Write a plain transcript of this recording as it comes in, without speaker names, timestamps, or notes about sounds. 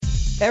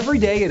Every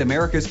day at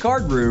America's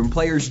Card Room,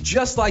 players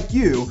just like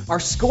you are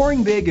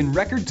scoring big in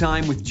record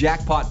time with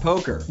Jackpot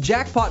Poker.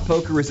 Jackpot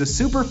Poker is a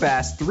super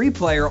fast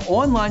 3-player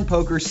online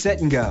poker set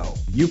and go.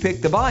 You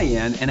pick the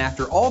buy-in, and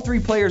after all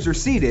 3 players are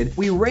seated,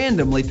 we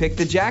randomly pick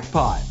the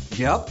jackpot.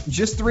 Yep,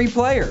 just 3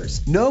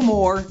 players. No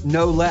more,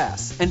 no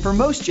less. And for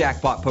most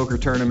Jackpot Poker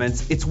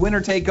tournaments, it's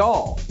winner take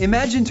all.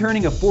 Imagine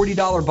turning a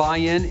 $40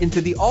 buy-in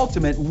into the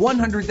ultimate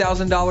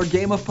 $100,000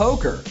 game of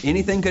poker.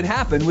 Anything could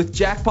happen with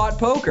Jackpot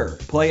Poker.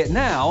 Play it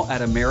now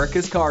at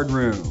America's Card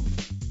Room.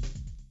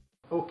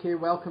 Okay,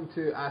 welcome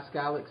to Ask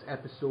Alex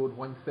episode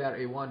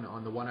 131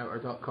 on the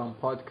OneOuter.com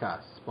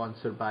podcast,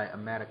 sponsored by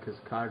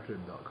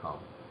AmericasCardroom.com.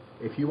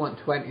 If you want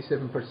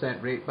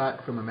 27% rate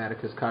back from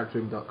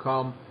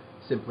AmericasCardroom.com,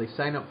 simply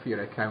sign up for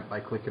your account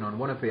by clicking on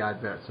one of the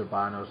adverts or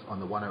banners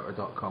on the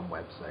OneOuter.com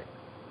website.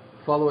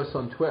 Follow us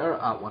on Twitter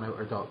at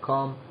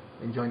OneOuter.com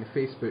and join the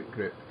Facebook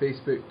group,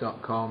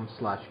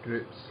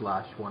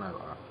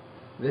 facebook.com/groups/OneOuter.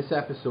 This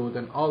episode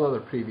and all other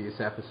previous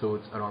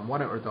episodes are on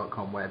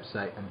OneOuter.com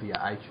website and via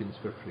iTunes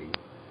for free.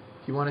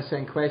 If you want to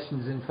send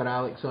questions in for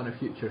Alex on a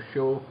future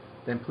show,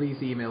 then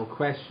please email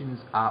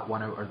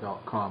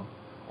questions@OneOuter.com,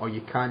 or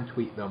you can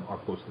tweet them or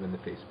post them in the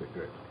Facebook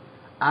group.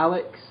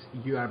 Alex,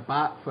 you are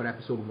back for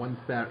episode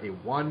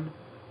 131.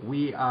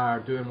 We are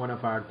doing one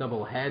of our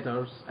double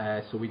headers,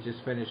 so we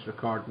just finished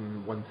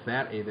recording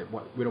 130 that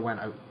would have went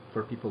out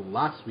for people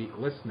last week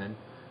listening,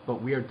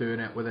 but we are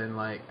doing it within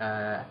like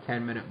a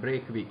 10-minute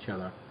break of each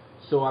other.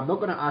 So I'm not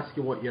going to ask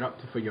you what you're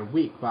up to for your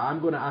week, but I'm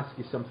going to ask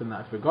you something that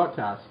I forgot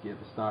to ask you at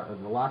the start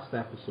of the last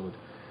episode.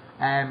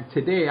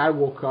 Today I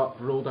woke up,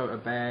 rolled out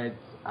of bed,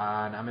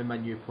 and I'm in my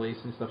new place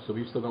and stuff, so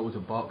we've still got loads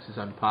of boxes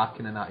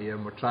unpacking and that here,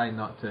 and we're trying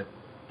not to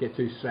get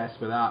too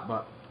stressed with that,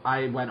 but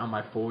I went on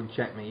my phone,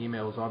 checked my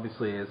emails,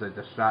 obviously as a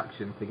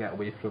distraction to get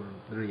away from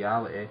the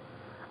reality,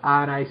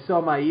 and I saw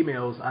my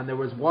emails, and there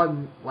was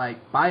one,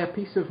 like, buy a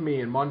piece of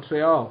me in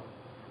Montreal,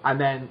 and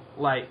then,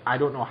 like, I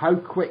don't know how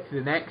quick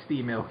the next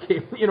email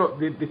came, you know,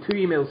 the 2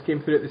 emails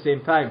came through at the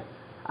same time,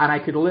 and I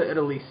could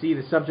literally see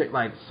the subject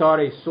line,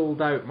 sorry,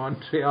 sold out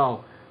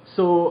Montreal.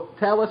 So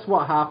tell us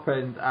what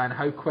happened and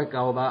how quick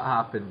all that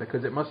happened,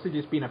 because it must have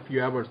just been a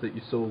few hours that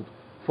you sold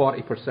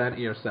 40% of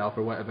yourself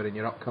or whatever in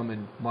your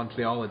upcoming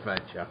Montreal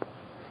adventure.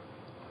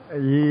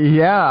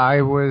 Yeah,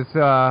 I was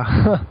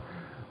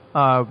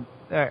I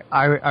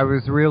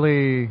was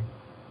really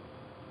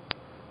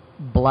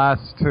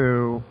blessed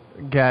to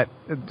get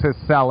to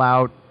sell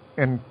out,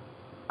 and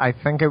I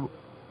think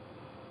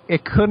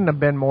it couldn't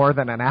have been more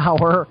than an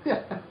hour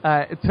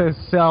to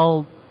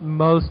sell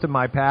most of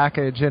my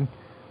package, and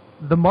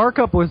the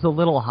markup was a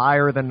little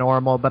higher than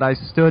normal, but I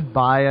stood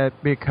by it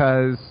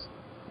because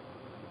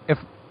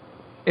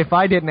if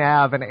I didn't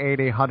have an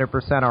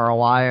 80-100%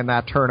 ROI in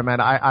that tournament,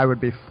 I would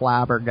be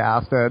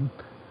flabbergasted,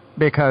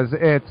 because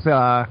it's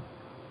the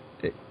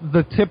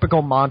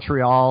typical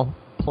Montreal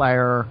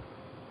player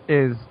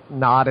is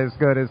not as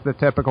good as the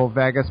typical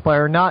Vegas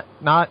player. Not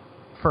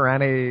for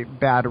any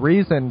bad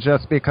reason,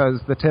 just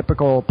because the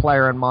typical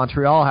player in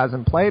Montreal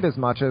hasn't played as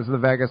much as the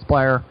Vegas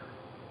player.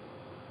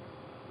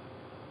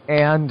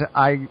 And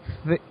I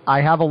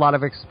have a lot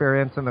of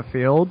experience in the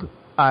field.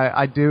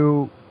 I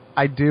do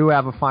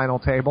have a final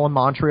table in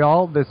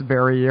Montreal this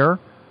very year.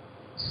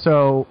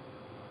 So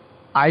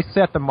I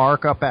set the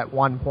markup at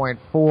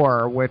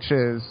 1.4, which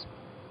is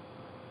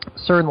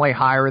certainly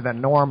higher than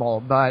normal.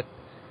 But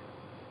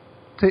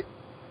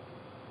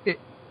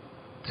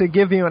to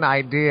give you an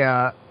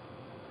idea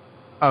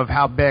of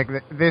how big,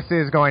 this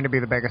is going to be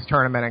the biggest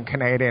tournament in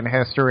Canadian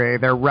history.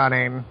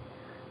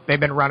 They've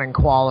been running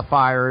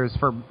qualifiers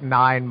for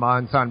 9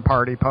 months on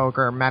Party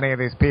Poker. Many of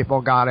these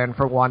people got in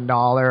for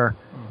 $1.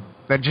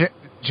 The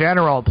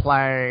general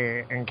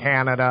play in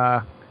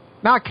Canada,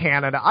 not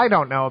Canada, I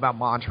don't know about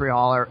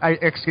Montreal, or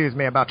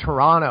about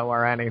Toronto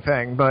or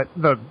anything, but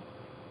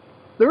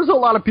there's a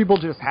lot of people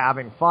just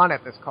having fun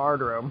at this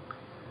card room.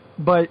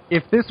 But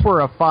if this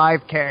were a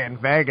 5K in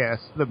Vegas,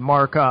 the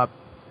markup,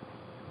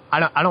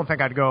 I don't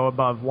think I'd go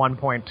above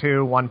 1.2,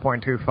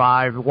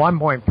 1.25,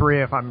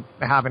 1.3 if I'm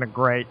having a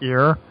great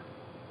year.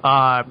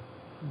 But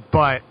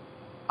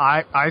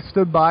I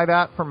stood by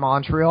that for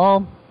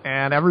Montreal,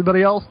 and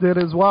everybody else did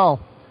as well.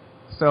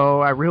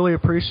 So I really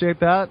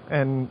appreciate that.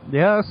 And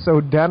yeah, so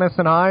Dennis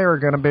and I are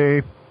going to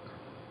be,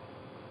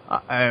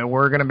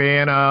 we're going to be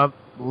in a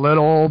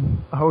little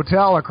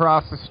hotel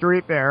across the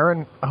street there,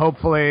 and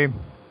hopefully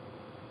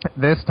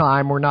this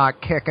time we're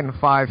not kicking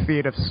 5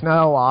 feet of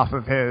snow off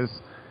of his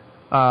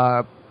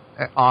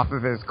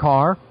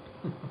car.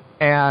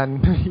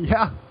 And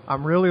yeah,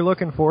 I'm really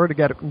looking forward to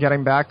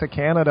getting back to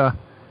Canada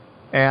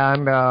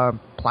and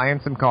playing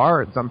some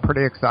cards. I'm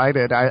pretty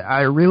excited.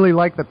 I really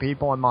like the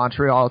people in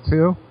Montreal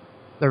too.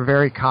 They're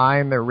very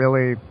kind. They're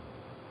really,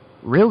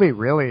 really,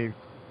 really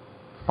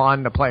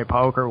fun to play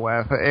poker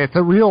with. It's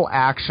a real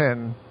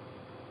action.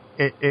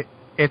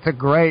 It's a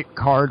great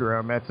card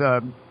room.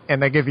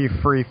 And they give you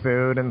free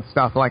food and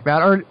stuff like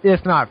that, or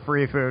if not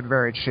free food,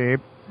 very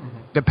cheap,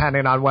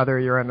 depending on whether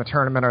you're in the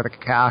tournament or the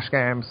cash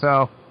game.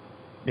 So,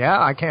 yeah,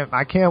 I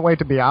can't wait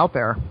to be out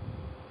there.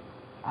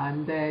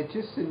 And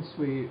just since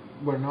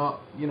we're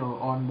not,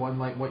 on one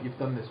like what you've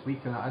done this week,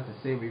 and as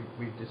I say,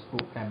 we've just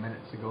spoke 10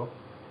 minutes ago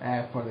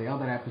for the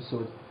other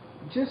episode.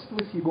 Just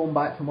with you going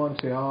back to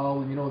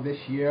Montreal, this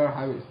year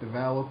how it's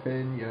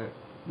developing,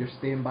 you're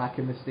staying back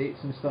in the States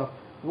and stuff.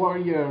 What are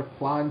your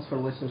plans for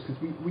listeners?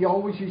 Because we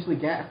always usually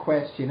get a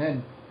question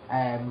in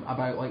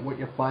about like what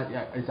your plan.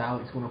 Is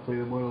Alex going to play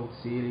the World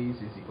Series?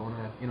 Is he going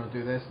to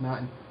do this and that?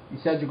 And you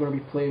said you're going to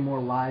be playing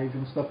more live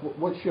and stuff.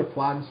 What's your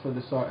plans for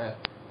the sort of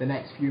the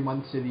next few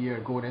months of the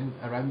year going in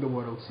around the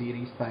World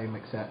Series time,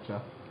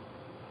 etc.?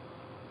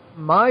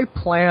 My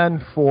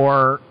plan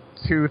for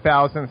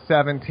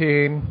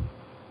 2017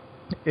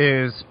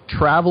 is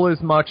travel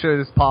as much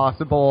as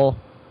possible,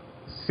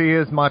 see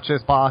as much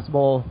as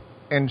possible,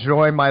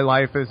 enjoy my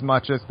life as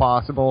much as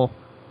possible,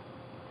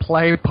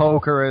 play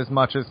poker as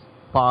much as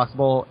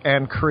possible,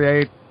 and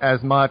create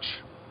as much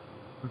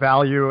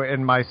value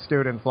in my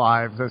students'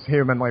 lives as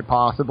humanly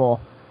possible.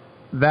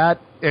 That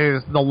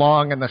is the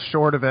long and the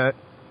short of it.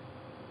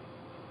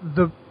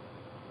 The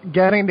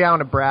getting down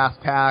to brass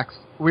tacks,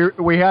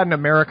 we had an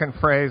American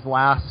phrase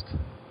last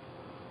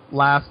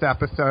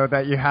episode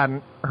that you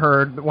hadn't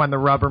heard, when the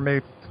rubber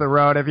meets the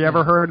road. Have you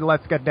ever heard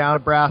 "let's get down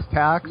to brass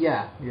tacks"?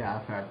 Yeah,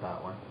 I've heard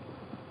that one.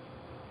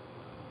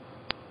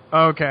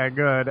 Okay,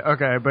 good.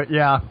 Okay, but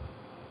yeah.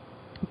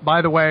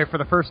 By the way, for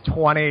the first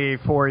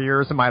 24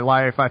 years of my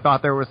life, I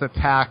thought there was a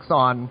tax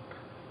on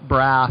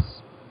brass.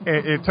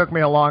 It took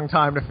me a long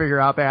time to figure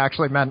out they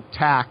actually meant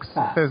tax,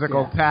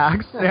 physical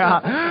tax.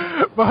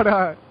 Yeah.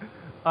 But,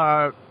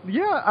 I've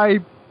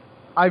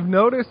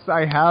noticed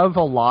I have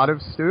a lot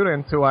of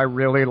students who I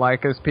really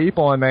like as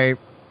people, and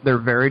they're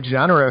very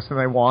generous, and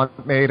they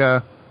want me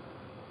to,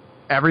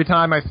 every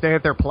time I stay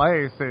at their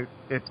place,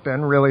 it's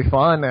been really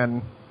fun,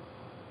 and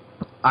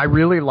I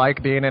really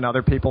like being in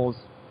other people's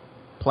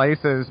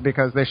places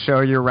because they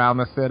show you around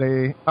the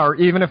city, or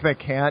even if they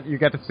can't, you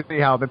get to see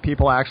how the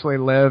people actually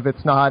live.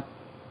 It's not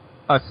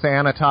a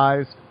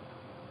sanitized,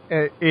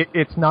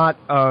 it's not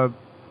a,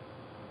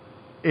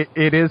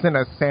 it isn't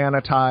a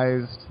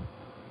sanitized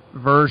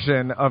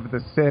version of the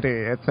city.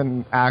 It's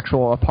an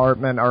actual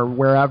apartment or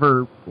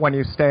wherever when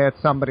you stay at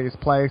somebody's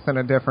place in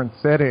a different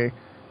city.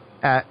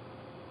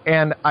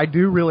 And I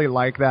do really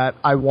like that.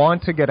 I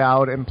want to get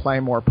out and play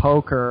more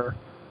poker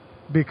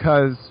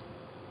because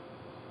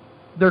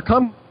there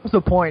comes a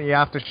point you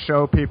have to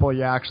show people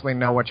you actually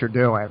know what you're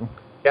doing.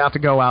 You have to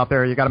go out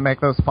there, you got to make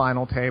those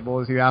final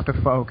tables, you have to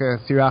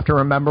focus, you have to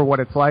remember what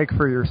it's like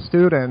for your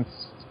students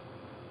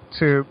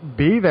to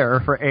be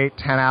there for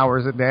 8-10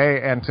 hours a day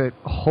and to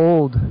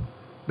hold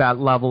that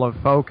level of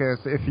focus.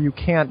 If you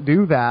can't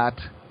do that,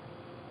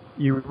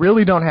 you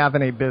really don't have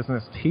any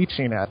business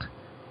teaching it.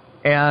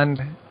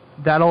 And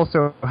that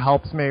also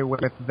helps me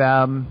with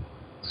them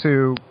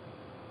to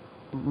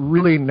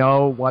really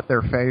know what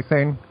they're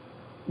facing,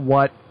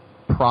 what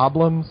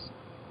problems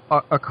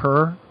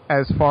occur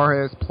as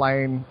far as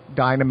playing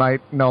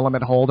Dynamite No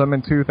Limit Hold'em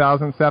in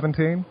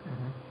 2017.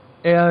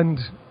 And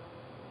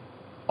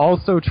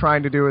also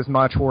trying to do as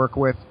much work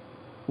with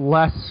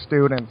less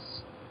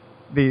students,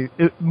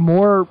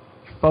 more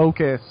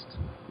focused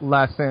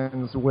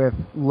lessons with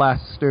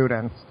less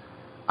students.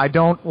 I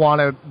don't want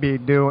to be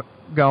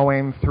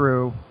going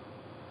through.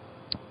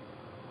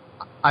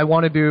 I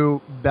want to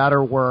do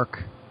better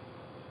work,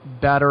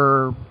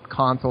 better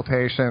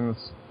consultations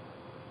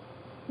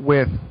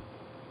with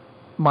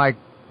my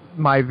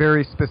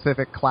very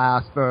specific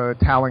class, the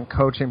talent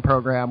coaching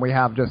program. We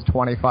have just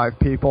 25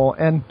 people,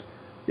 and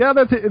yeah,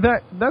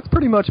 that's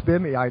pretty much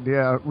been the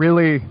idea.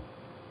 Really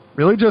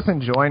just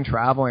enjoying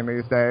traveling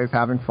these days,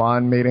 having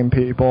fun, meeting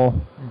people.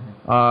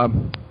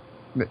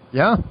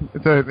 Yeah,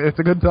 it's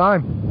a good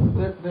time.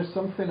 There's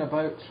something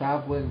about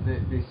traveling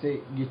that they say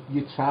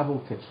you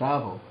travel to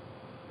travel,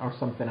 or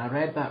something. I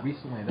read that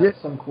recently.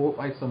 That's some quote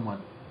by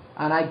someone,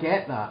 and I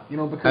get that.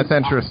 Because that's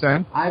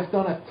interesting. I've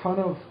done a ton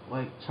of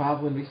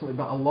traveling recently,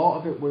 but a lot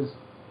of it was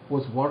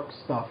work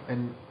stuff,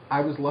 and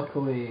I was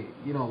lucky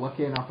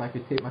enough I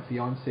could take my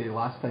fiance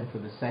last time for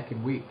the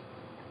second week,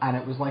 and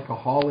it was like a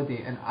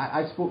holiday. And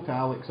I spoke to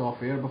Alex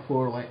off air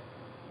before,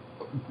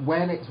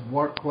 when it's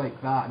work like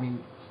that, I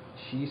mean,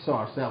 she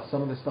saw herself,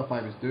 some of the stuff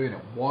I was doing,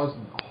 it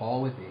wasn't a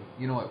holiday.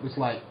 It was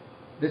like,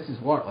 this is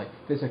work,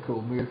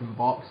 physical, moving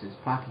boxes,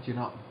 packaging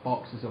up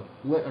boxes of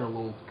literal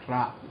old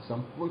crap that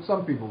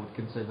some people would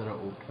consider it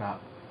old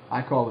crap.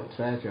 I call it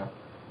treasure.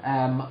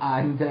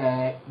 And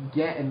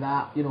getting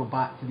that,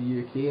 back to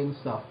the UK and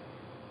stuff,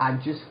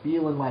 and just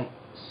feeling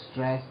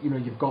stressed.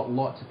 You've got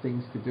lots of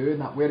things to do and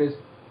that. Whereas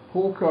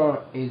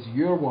poker is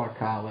your work,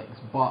 Alex,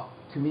 but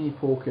to me,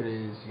 poker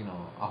is,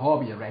 a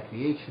hobby, a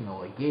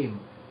recreational, a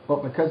game.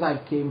 But because I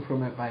came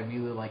from it by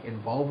really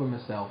involving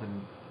myself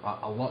in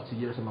a lots of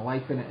years of my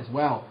life in it as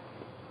well,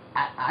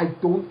 I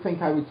don't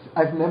think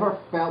I've never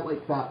felt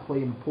like that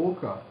playing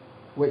poker,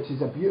 which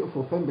is a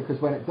beautiful thing,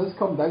 because when it does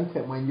come down to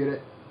it, when you're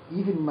at,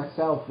 even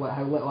myself,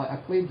 how little I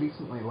played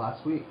recently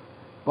last week,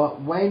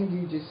 but when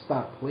you just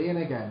start playing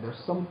again,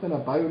 there's something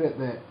about it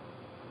that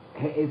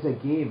it is a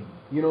game,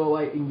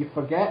 and you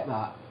forget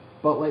that,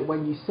 but like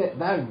when you sit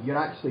down, you're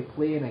actually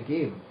playing a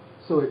game.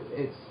 So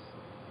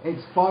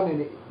it's fun,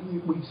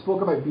 and we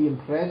spoke about being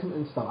present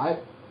and stuff.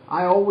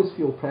 I always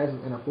feel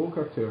present in a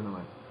poker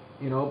tournament,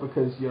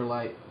 because you're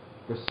like,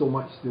 there's so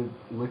much to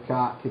look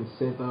at,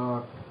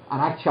 consider,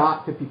 and I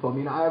chat to people. I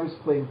mean, I was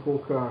playing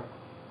poker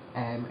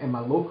in my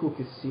local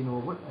casino.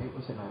 What night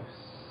was it now?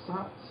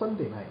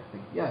 Sunday night, I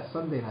think. Yeah,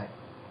 Sunday night.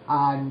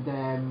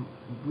 And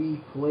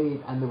we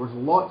played, and there was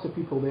lots of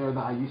people there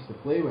that I used to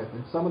play with,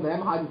 and some of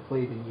them hadn't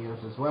played in years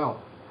as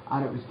well.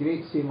 And it was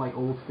great seeing like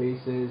old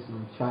faces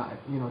and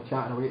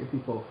chatting away to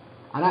people.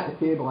 And at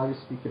the table, I was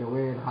speaking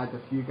away and had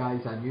a few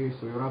guys I knew,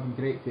 so we were having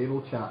great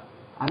table chat.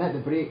 And at the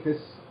break,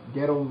 this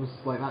girl was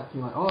like that to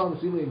me, like, "Oh, I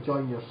was really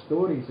enjoying your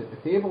stories at the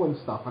table and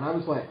stuff." And I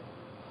was like,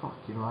 "Fuck,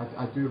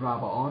 I do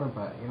rabbit on a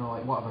bit,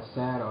 like what have I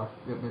said, or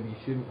maybe you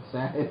shouldn't have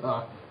said,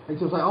 or." And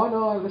she was like, "Oh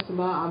no, this and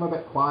that, I'm a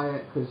bit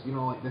quiet because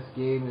like this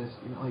game is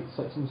like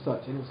such and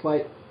such." And it's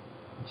like,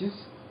 just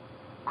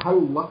how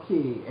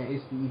lucky it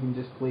is to even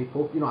just play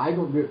poker. I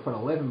don't do it for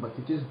a living, but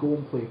to just go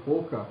and play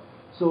poker.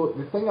 So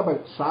the thing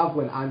about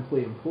travelling and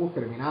playing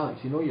poker, I mean,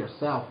 Alex,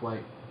 yourself,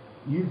 like,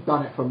 you've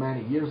done it for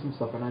many years and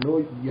stuff, and I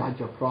know you had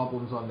your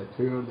problems on the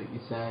tour that you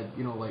said,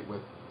 like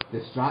with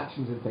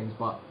distractions and things,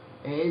 but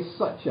it is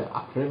such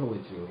a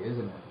privilege, really,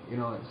 isn't it?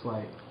 It's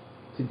like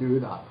to do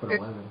that for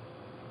a living.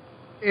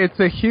 It's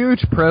a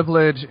huge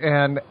privilege,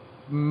 and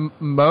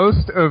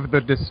most of the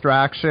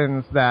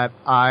distractions that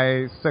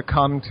I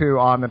succumbed to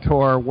on the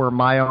tour were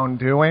my own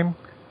doing.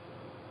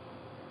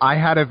 I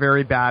had a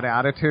very bad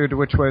attitude,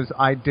 which was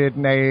I did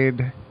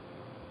need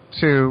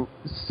to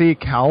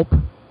seek help,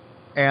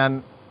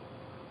 and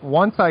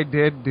once I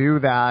did do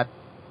that,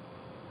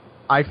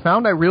 I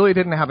found I really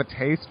didn't have a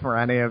taste for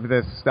any of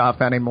this stuff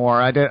anymore.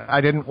 I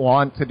didn't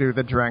want to do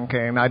the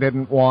drinking. I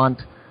didn't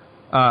want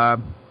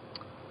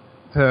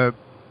to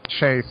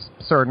chase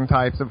certain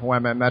types of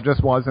women. That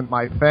just wasn't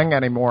my thing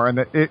anymore, and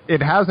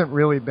it hasn't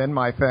really been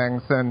my thing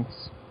since,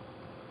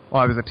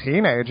 well, I was a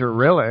teenager,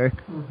 really.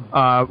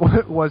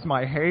 Was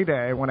my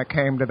heyday when it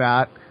came to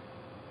that.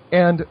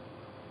 And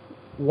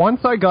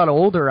once I got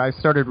older, I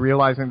started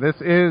realizing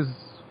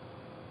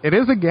it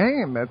is a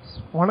game. It's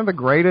one of the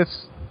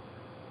greatest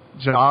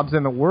jobs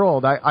in the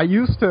world. I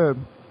used to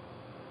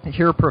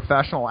hear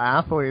professional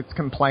athletes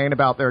complain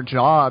about their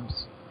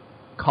jobs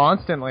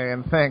constantly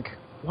and think,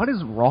 what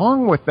is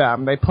wrong with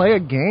them? They play a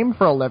game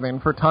for a living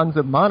for tons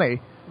of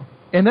money.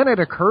 And then it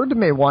occurred to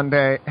me one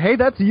day, hey,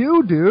 that's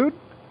you, dude.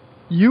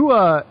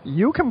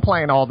 You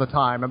complain all the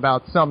time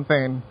about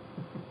something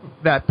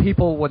that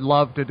people would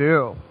love to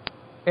do.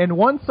 And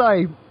once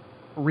I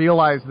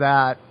realized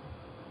that,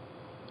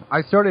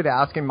 I started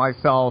asking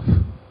myself,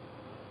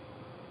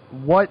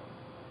 what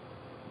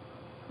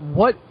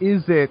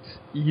is it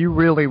you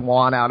really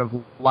want out of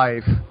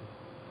life?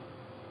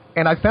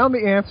 And I found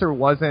the answer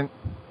wasn't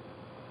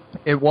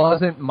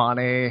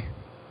money.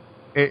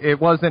 It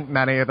wasn't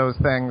many of those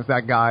things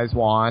that guys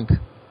want.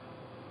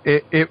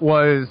 It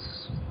was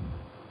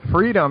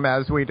freedom,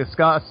 as we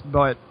discussed,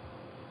 but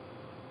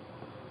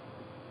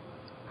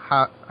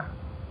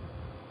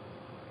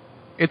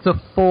it's a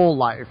full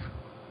life.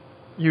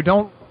 You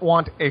don't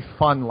want a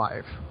fun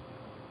life.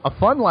 A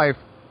fun life,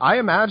 I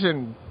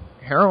imagine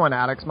heroin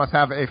addicts must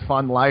have a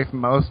fun life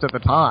most of the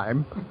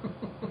time.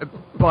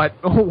 But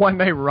when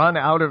they run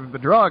out of the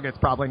drug, it's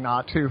probably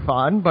not too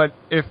fun. But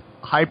if,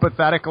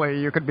 hypothetically,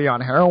 you could be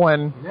on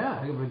heroin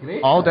it would be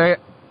great, all day,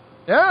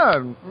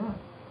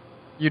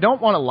 you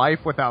don't want a life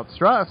without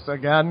stress.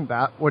 Again,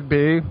 that would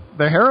be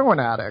the heroin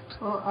addict.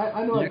 Well,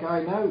 I know a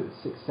guy now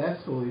that's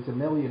successful. He's a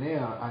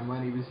millionaire, and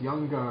when he was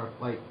younger,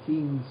 like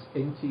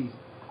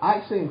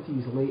actually into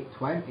his late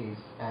 20s,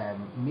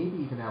 maybe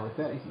even early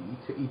 30s,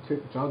 he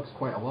took drugs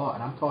quite a lot,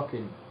 and I'm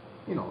talking,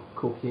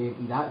 cocaine.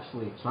 He'd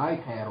actually tried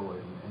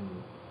heroin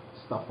and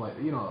stuff like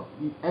that,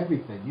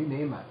 everything, you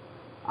name it.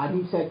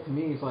 And he said to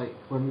me, he's like,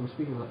 when we were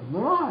speaking, like,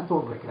 no, I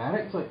don't regret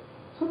it. It's like,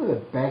 some of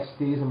the best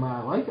days of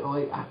my life,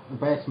 like the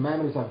best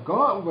memories I've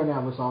got when I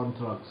was on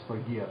drugs for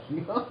years.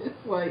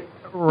 It's like,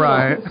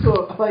 right.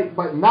 So like,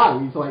 but now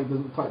he's like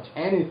doesn't touch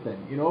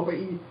anything, but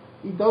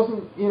he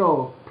doesn't,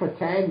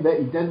 pretend that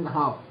he didn't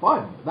have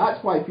fun.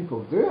 That's why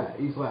people do it.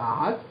 He's like,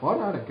 I had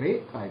fun, I had a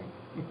great time.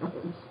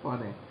 It's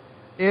funny.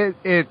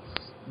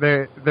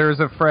 There's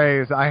a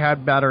phrase, I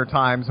had better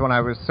times when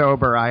I was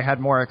sober. I had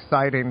more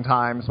exciting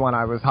times when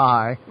I was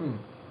high.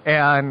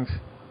 And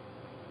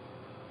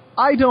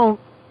I don't,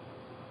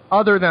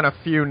 other than a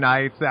few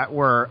nights that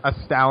were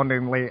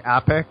astoundingly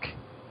epic,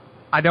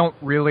 I don't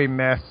really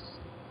miss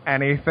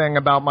anything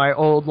about my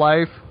old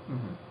life.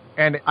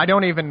 And I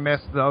don't even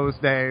miss those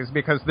days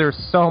because there's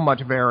so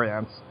much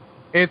variance.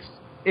 It's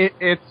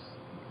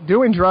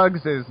doing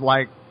drugs is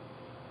like,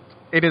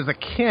 it is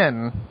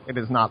akin, it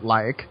is not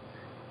like,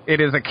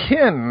 it is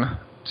akin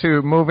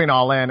to moving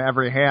all in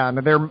every hand.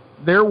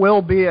 There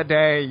will be a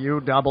day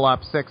you double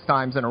up 6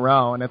 times in a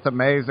row, and it's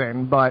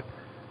amazing, but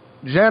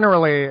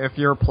generally, if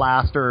you're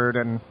plastered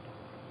and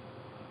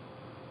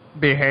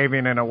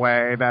behaving in a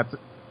way that's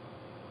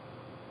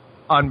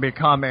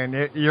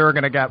unbecoming, you're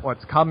going to get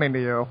what's coming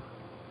to you.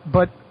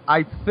 But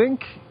I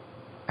think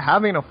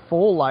having a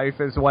full life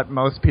is what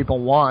most people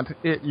want.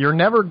 You're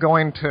never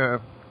going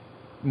to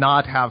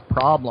not have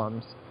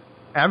problems.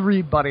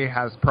 Everybody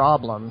has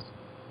problems.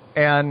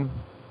 And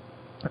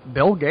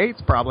Bill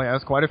Gates probably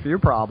has quite a few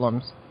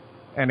problems.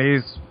 And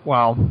he's,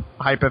 well,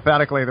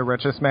 hypothetically the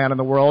richest man in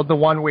the world, the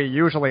one we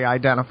usually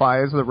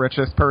identify as the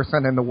richest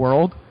person in the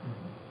world.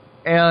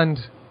 And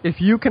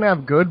if you can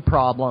have good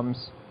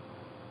problems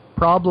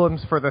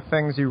for the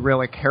things you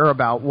really care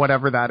about,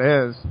 whatever that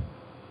is,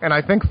 and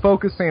I think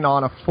focusing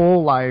on a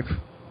full life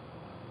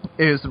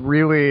is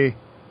really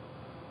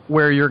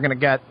where you're going to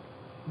get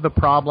the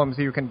problems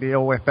you can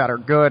deal with that are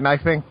good. And I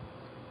think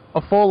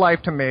a full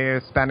life to me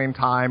is spending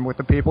time with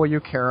the people you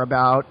care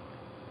about.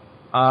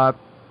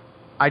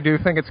 I do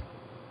think it's,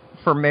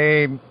 for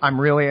me, I'm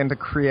really into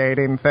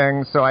creating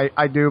things, so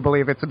I do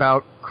believe it's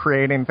about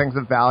creating things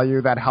of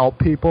value that help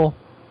people.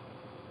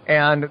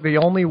 And the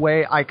only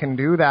way I can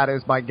do that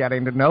is by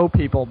getting to know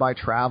people, by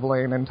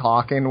traveling and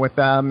talking with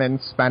them and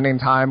spending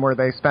time where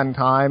they spend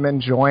time,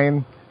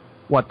 enjoying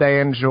what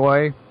they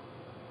enjoy,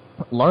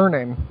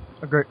 learning,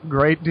 a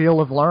great deal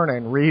of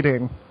learning,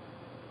 reading.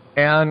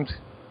 And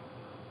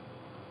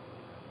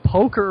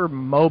poker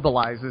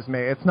mobilizes me.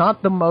 It's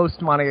not the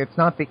most money, it's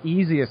not the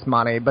easiest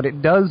money, but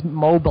it does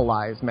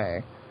mobilize me.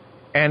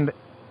 And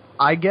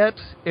I get,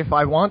 if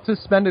I want to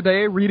spend a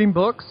day reading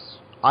books,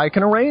 I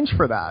can arrange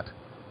for that.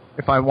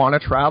 If I want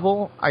to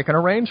travel, I can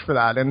arrange for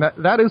that. And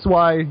that is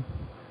why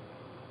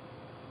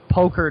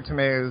poker to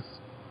me is,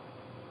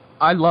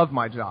 I love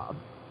my job.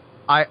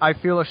 I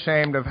feel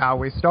ashamed of how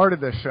we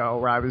started this show,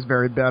 where I was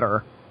very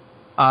bitter.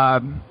 I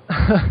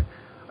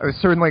was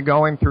certainly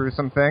going through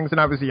some things, and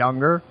I was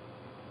younger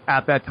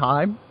at that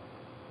time.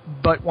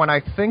 But when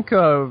I think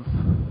of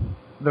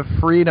the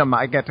freedom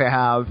I get to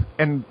have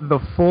and the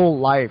full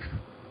life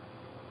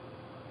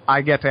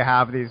I get to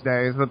have these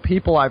days, the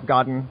people I've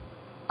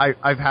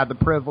had the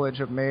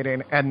privilege of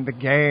meeting, and the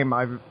game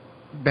I've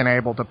been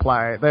able to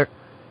play,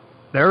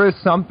 there is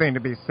something to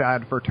be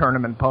said for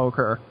tournament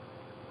poker.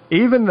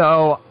 Even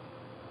though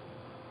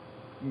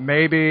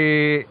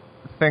maybe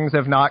things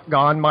have not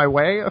gone my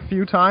way a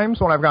few times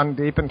when I've gotten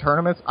deep in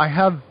tournaments,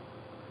 I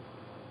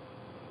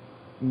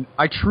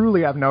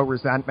truly have no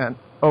resentment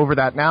over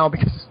that now,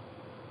 because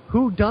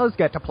who does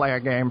get to play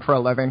a game for a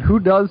living? Who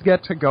does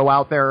get to go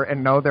out there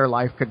and know their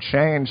life could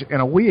change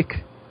in a week?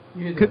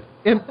 You do.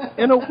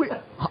 In a week.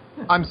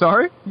 I'm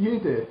sorry?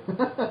 You do.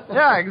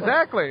 Yeah,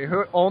 exactly.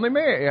 Only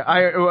me.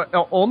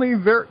 Only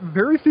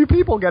very few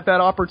people get that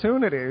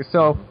opportunity.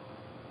 So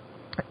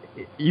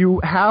you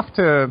have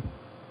to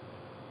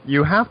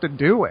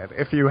do it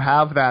if you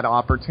have that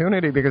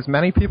opportunity, because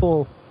many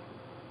people,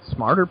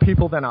 smarter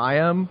people than I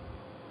am,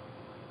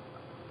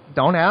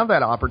 don't have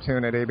that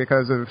opportunity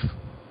because of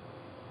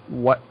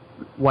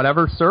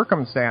whatever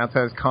circumstance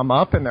has come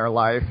up in their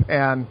life.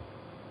 And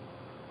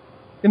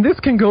this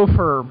can go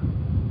for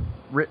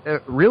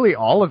really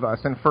all of us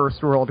in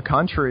first world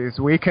countries.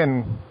 We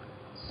can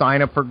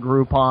sign up for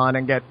Groupon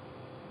and get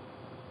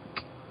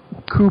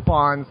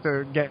coupons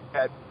to get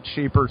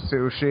cheaper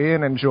sushi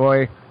and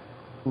enjoy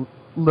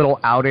little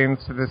outings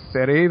to the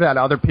city that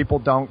other people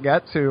don't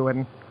get to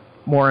in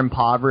more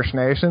impoverished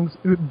nations.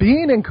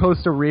 Being in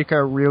Costa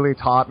Rica really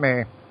taught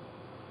me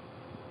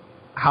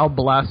how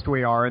blessed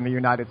we are in the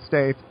United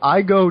States.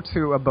 I go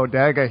to a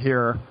bodega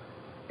here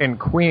in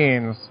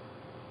Queens,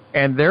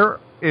 and there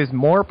is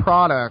more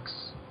products.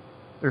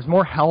 There's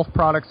more health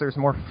products. There's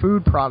more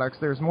food products.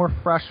 There's more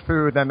fresh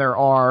food than there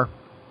are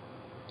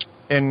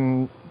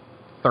in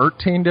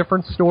 13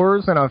 different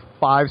stores in a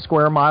 5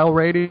 square mile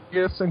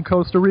radius in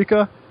Costa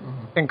Rica.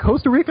 Mm-hmm. And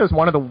Costa Rica is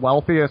one of the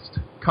wealthiest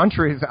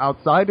countries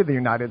outside of the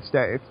United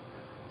States.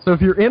 So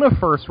if you're in a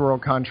first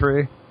world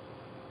country,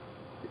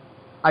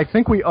 I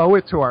think we owe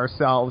it to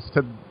ourselves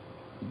to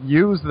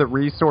use the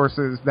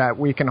resources that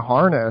we can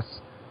harness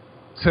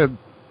to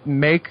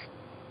make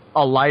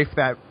a life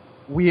that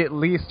we at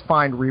least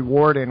find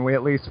rewarding, we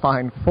at least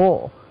find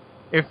full.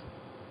 If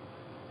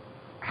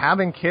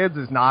having kids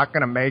is not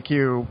going to make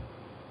you...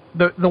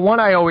 The one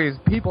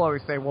people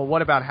always say, well,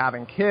 what about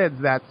having kids?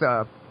 That's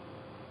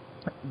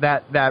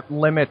that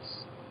limits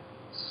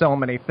so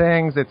many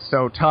things. It's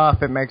so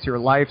tough. It makes your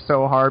life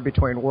so hard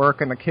between work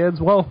and the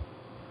kids. Well,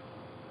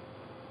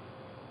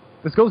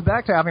 this goes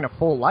back to having a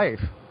full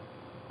life.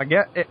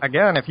 Again,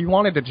 if you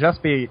wanted to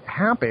just be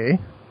happy,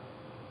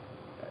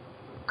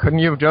 couldn't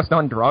you have just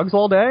done drugs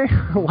all day?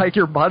 Like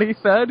your buddy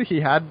said,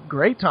 he had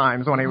great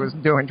times when he was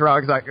doing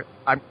drugs.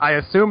 I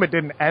assume it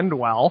didn't end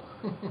well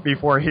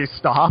before he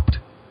stopped.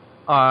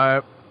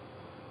 But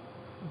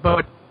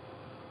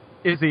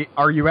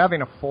are you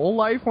having a full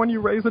life when you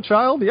raise a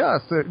child?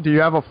 Yes. Do you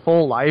have a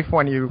full life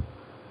when you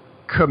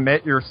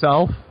commit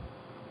yourself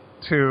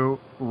to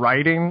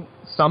writing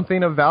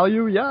something of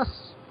value? Yes.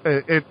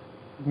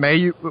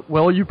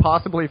 Will you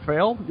possibly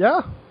fail?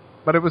 Yeah.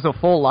 But it was a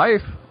full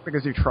life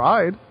because you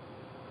tried.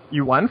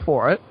 You went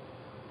for it.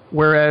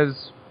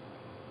 Whereas,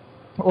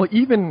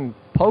 even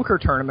poker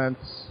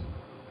tournaments,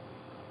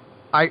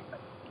 I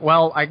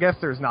guess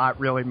there's not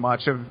really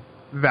much of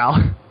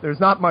there's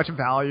not much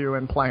value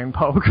in playing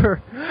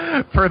poker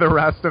for the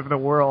rest of the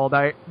world.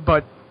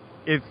 But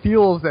it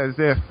feels as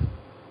if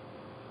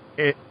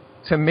it,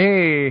 to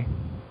me,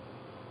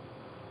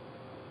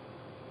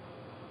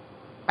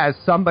 as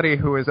somebody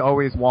who has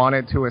always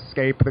wanted to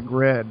escape the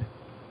grid,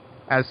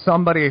 as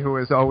somebody who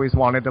has always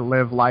wanted to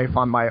live life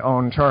on my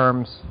own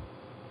terms,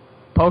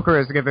 poker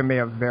has given me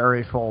a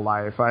very full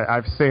life.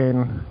 I've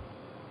seen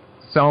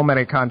so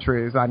many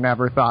countries I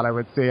never thought I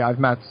would see. I've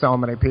met so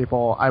many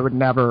people I would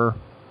never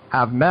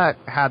have met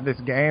had this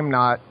game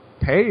not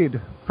paid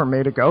for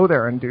me to go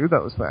there and do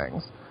those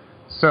things.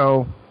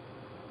 So,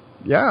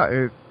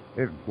 yeah,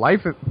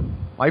 life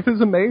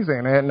is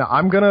amazing, and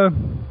I'm gonna.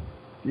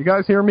 If you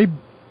guys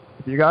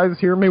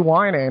hear me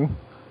whining,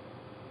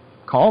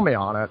 call me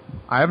on it.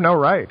 I have no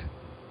right.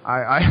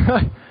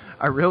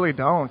 I really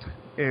don't.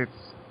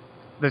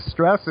 The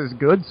stress is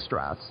good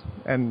stress,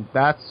 and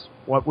that's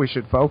what we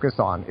should focus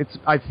on.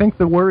 I think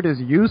the word is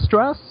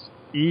eustress,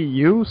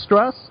 EU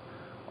stress,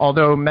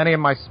 although many of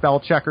my spell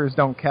checkers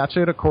don't catch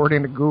it.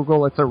 According to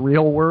Google, it's a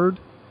real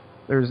word.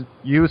 There's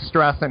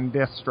eustress and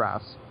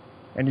distress.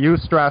 And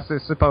eustress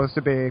is supposed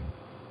to be,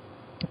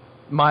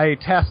 my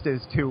test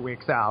is 2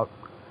 weeks out.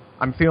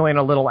 I'm feeling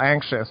a little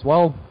anxious.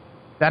 Well,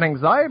 that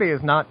anxiety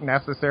is not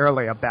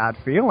necessarily a bad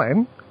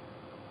feeling.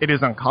 It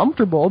is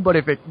uncomfortable, but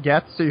if it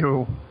gets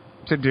you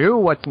to do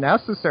what's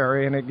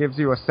necessary and it gives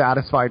you a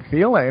satisfied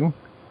feeling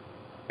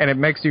and it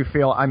makes you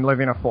feel I'm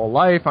living a full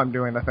life, I'm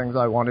doing the things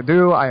I want to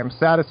do, I am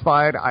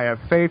satisfied, I have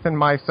faith in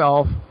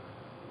myself,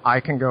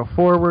 I can go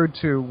forward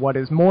to what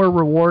is more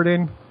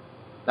rewarding,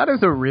 that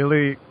is a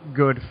really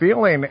good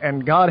feeling,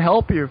 and God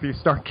help you if you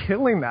start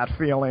killing that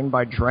feeling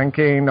by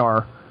drinking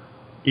or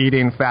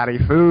eating fatty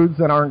foods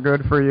that aren't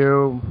good for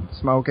you,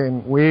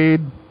 smoking weed,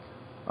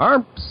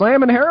 or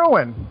slamming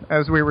heroin,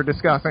 as we were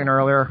discussing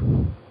earlier.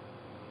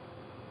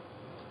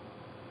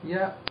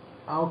 Yeah,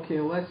 okay,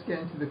 let's get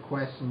into the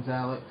questions,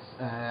 Alex.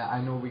 I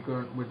know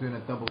we're doing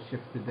a double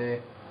shift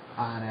today,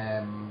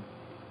 and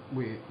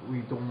we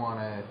don't want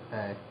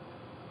to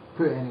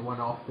put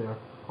anyone off there,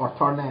 or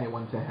turn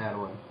anyone to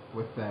heroin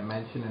with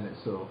mentioning it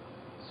so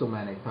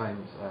many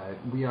times.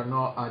 We are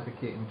not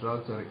advocating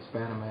drugs or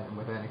experimenting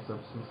with any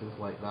substances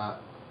like that.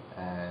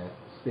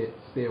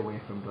 Stay away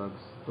from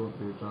drugs, don't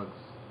do drugs,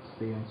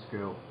 stay in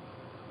school.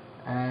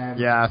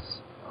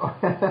 Yes.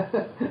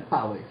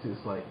 Alex is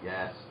like,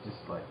 yes,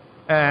 just like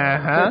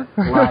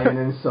lying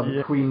in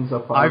some Queen's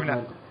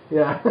apartment.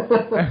 Yeah. With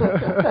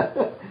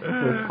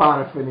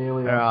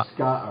paraphernalia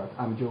scattered.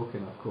 I'm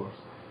joking, of course.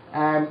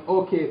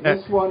 Okay,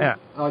 this one.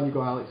 On you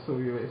go, Alex. So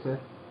you were to say?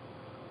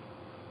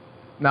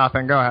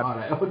 Nothing. Go ahead. All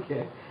right.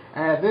 Okay.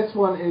 This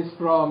one is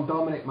from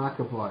Dominic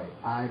McAvoy.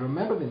 I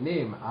remember the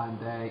name, and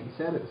he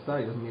said at the start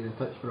he hasn't been in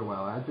touch for a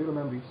while. I do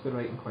remember he used to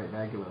writing quite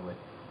regularly.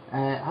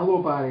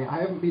 Hello Barry,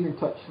 I haven't been in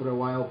touch for a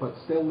while, but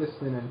still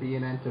listening and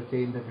being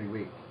entertained every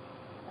week.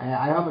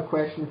 I have a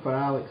question for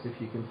Alex,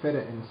 if you can fit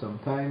it in some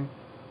time.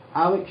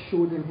 Alex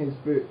showed in his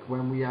book,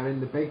 when we are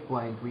in the big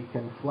blind, we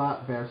can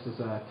flat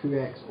versus a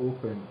 2x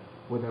open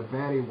with a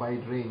very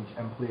wide range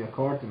and play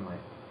accordingly.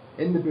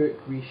 In the book,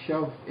 we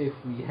shoved if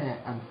we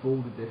hit and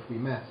folded if we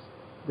missed.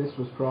 This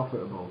was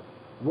profitable.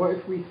 What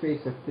if we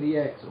face a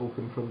 3x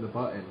open from the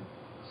button,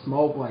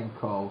 small blind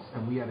calls,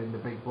 and we are in the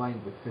big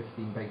blind with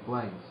 15 big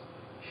blinds?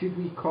 Should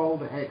we call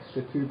the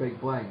extra 2 big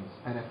blinds,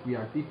 and if we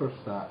are deeper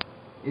stat,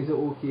 is it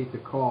okay to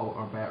call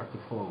or better to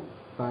fold?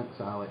 Thanks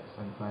Alex,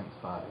 and thanks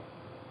Barry.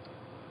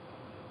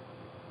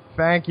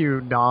 Thank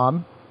you,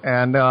 Dom,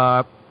 and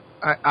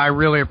I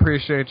really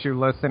appreciate you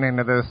listening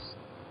to this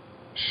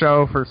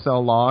show for so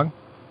long.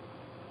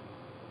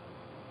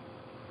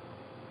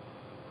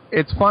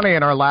 It's funny,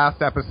 in our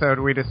last episode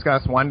we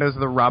discussed when does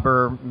the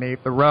rubber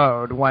meet the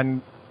road,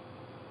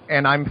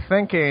 and I'm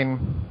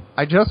thinking,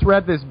 I just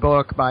read this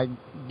book by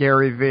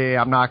Gary V.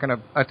 I'm not going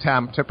to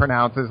attempt to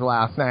pronounce his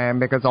last name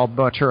because I'll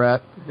butcher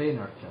it.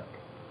 Vaynerchuk.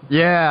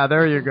 Yeah,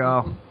 there you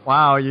go.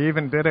 Wow, you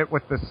even did it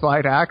with the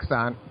slight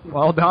accent.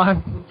 Well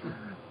done.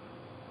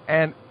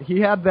 And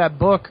he had that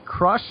book,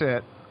 Crush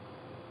It,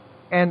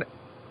 and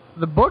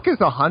the book is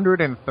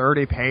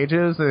 130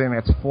 pages, and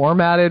it's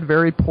formatted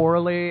very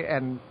poorly,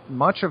 and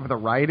much of the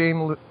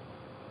writing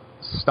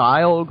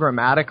style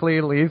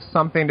grammatically leaves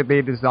something to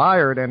be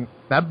desired, and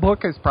that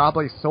book has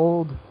probably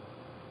sold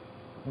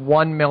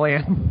 1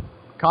 million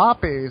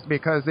copies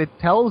because it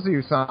tells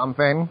you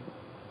something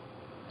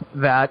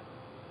that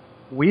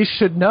we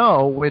should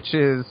know, which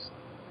is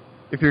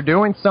if you're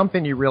doing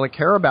something you really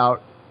care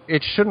about,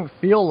 it shouldn't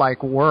feel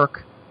like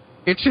work.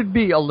 It should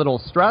be a little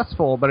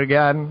stressful, but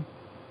again,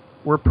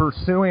 we're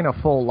pursuing a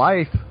full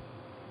life.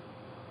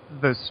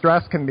 The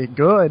stress can be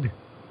good,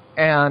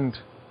 and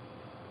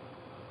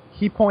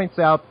he points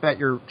out that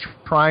you're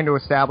trying to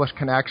establish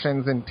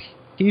connections and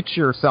teach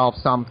yourself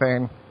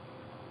something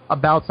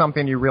about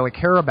something you really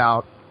care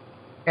about.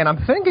 And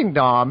I'm thinking,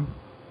 Dom,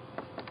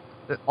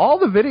 that all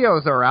the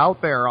videos are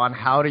out there on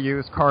how to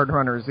use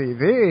CardRunner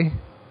ZV.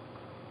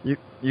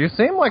 You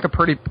seem like a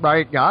pretty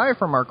bright guy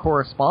from our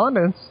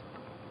correspondence.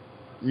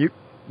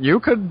 You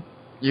could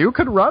you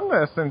could run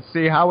this and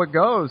see how it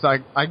goes.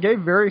 I gave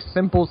very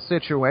simple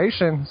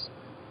situations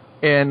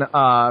in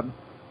the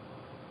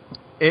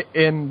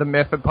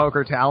Myth of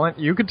Poker Talent.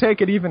 You could take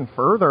it even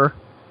further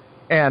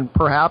and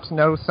perhaps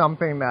know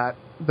something that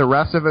the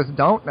rest of us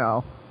don't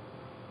know.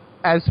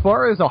 As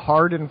far as a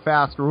hard and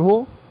fast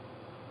rule,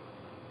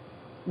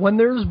 when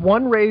there's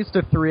one raise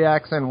to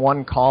 3x and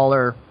one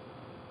caller,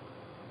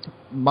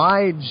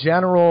 my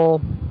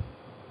general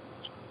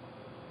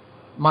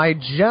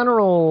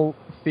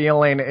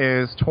feeling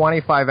is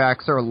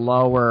 25x or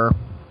lower.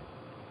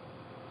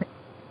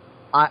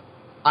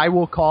 I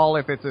will call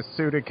if it's a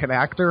suited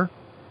connector.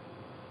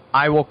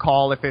 I will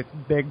call if it's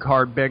big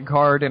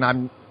card, and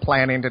I'm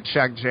planning to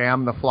check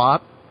jam the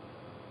flop.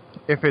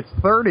 If it's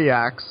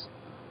 30x,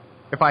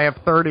 if I have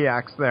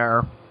 30x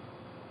there,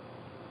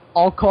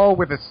 I'll call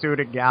with a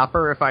suited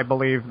gapper if I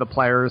believe the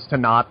players to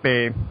not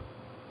be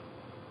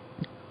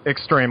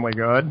extremely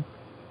good.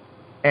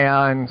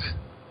 And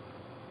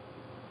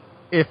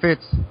if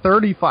it's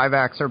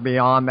 35x or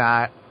beyond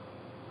that,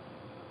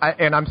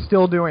 and I'm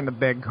still doing the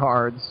big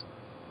cards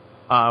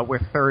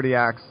with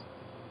 30x,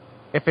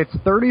 if it's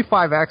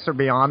 35x or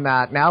beyond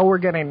that, now we're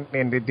getting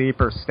into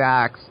deeper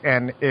stacks,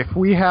 and if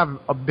we have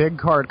a big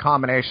card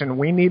combination,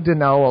 we need to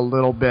know a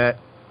little bit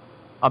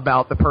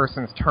about the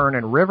person's turn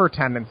and river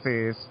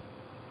tendencies,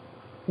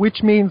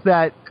 which means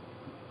that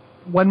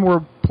when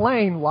we're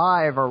playing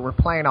live or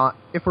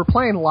if we're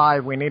playing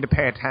live, we need to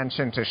pay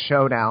attention to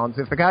showdowns.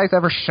 If the guy's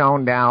ever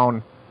shown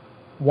down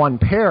one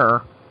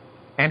pair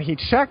and he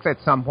checks at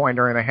some point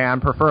during the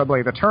hand,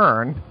 preferably the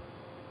turn,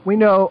 we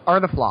know,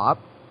 or the flop,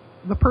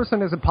 the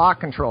person is a pot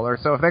controller,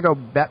 so if they go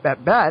bet,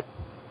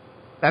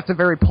 that's a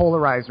very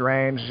polarized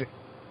range,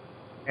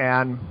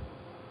 and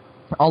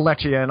I'll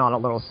let you in on a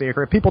little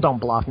secret. People don't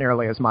bluff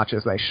nearly as much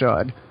as they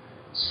should,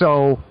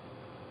 so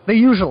they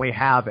usually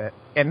have it,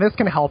 and this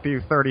can help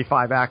you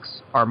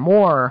 35x or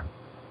more,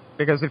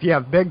 because if you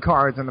have big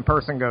cards and the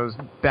person goes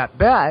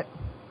bet,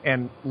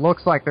 and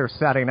looks like they're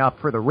setting up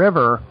for the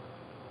river,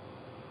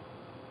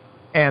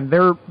 and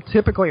they're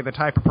typically the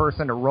type of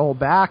person to roll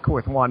back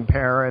with one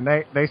pair, and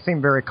they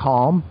seem very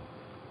calm.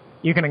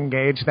 You can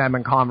engage them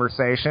in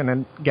conversation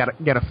and get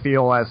a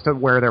feel as to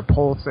where their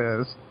pulse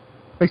is.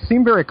 They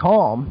seem very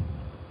calm.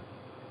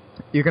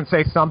 You can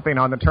say something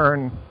on the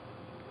turn,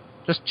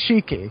 just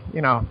cheeky,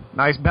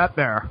 nice bet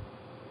there,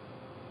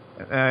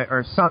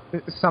 or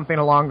something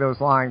along those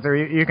lines. Or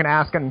you can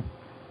ask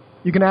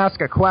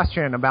a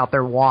question about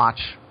their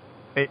watch,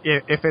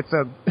 if it's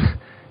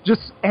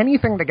just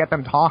anything to get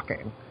them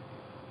talking.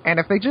 And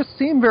if they just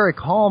seem very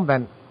calm,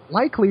 then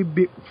likely,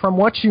 from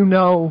what you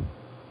know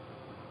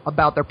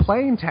about their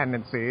playing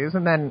tendencies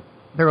and then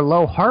their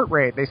low heart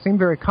rate, they seem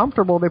very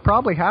comfortable. They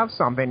probably have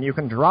something. You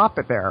can drop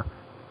it there.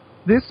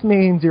 This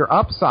means your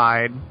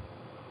upside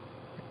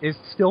is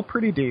still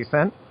pretty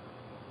decent,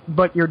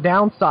 but your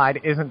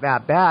downside isn't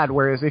that bad.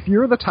 Whereas if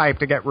you're the type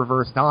to get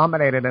reverse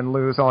dominated and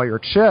lose all your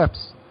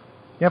chips,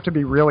 you have to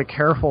be really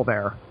careful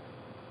there.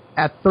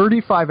 At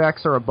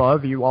 35x or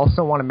above, you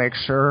also want to make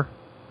sure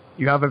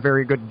you have a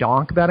very good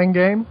donk betting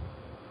game.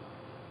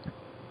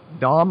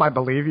 Dom, I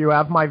believe you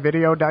have my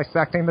video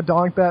dissecting the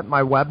donk bet,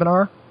 my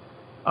webinar.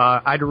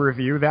 I'd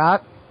review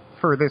that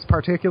for this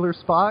particular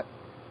spot.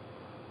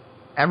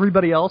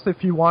 Everybody else,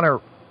 if you want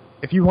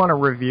to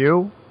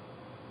review,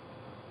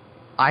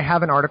 I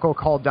have an article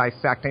called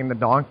Dissecting the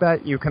Donk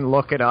Bet. You can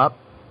look it up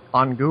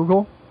on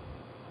Google,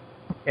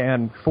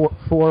 and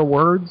four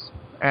words,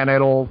 and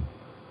it'll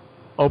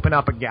open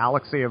up a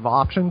galaxy of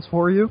options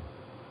for you.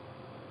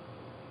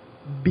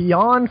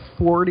 Beyond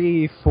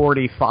 40,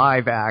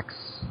 45x,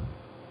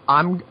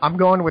 I'm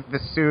going with the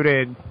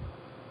suited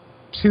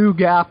two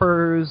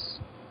gappers.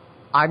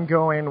 I'm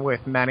going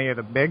with many of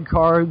the big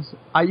cards.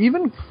 I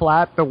even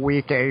flat the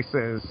weak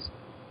aces,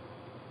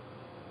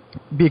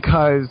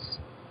 because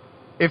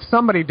if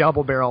somebody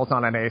double barrels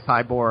on an ace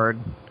high board,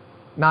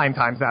 9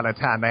 times out of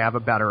 10 they have a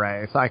better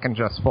ace. I can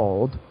just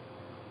fold.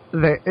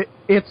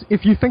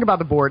 If you think about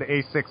the board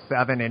ace 6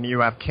 7 and you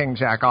have king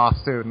jack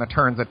offsuit and the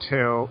turn's a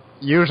 2,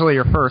 usually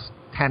your first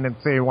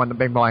tendency when the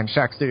big blind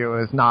checks to you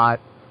is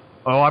not,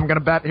 oh, I'm going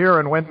to bet here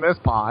and win this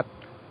pot.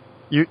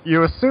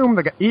 You assume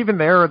even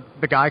there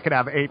the guy could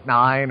have 8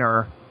 9,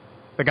 or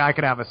the guy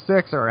could have a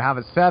 6 or have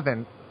a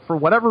 7. For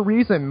whatever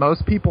reason,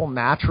 most people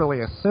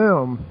naturally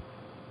assume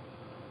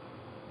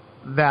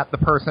that the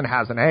person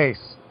has an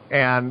ace,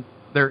 and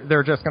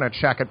they're just going to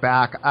check it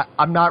back.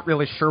 I'm not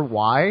really sure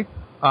why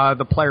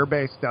the player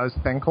base does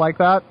think like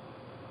that.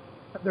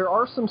 There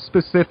are some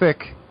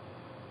specific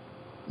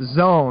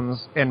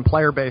zones in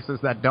player bases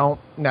that don't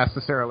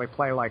necessarily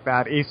play like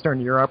that. Eastern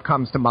Europe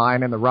comes to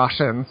mind, and the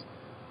Russians,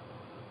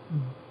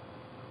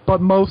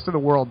 but most of the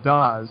world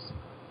does.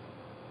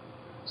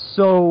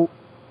 So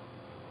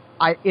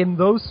in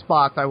those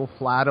spots I will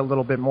flat a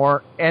little bit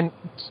more. And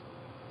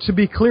to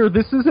be clear,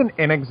 this is an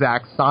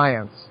inexact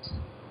science.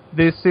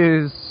 This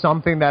is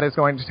something that is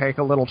going to take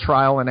a little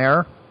trial and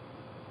error.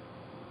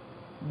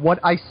 What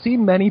I see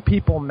many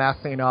people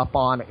messing up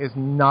on is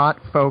not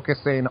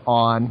focusing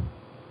on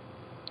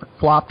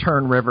flop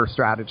turn river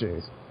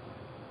strategies.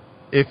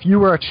 if you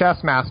were a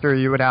chess master,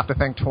 you would have to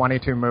think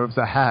 22 moves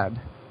ahead.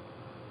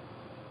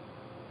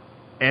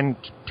 In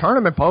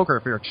tournament poker,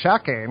 if you're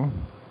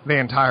checking the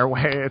entire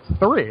way, it's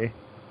 3.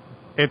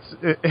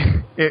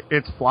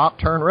 It's flop,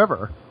 turn,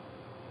 river.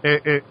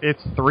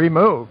 It's 3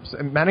 moves.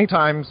 And many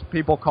times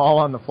people call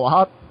on the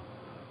flop,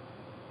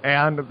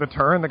 and the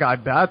turn, the guy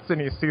bets,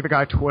 and you see the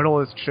guy twiddle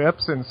his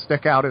chips and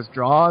stick out his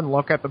jaw and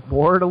look at the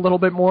board a little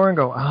bit more and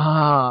go,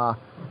 ah.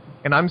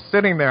 And I'm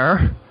sitting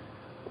there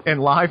in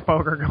live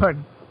poker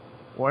going,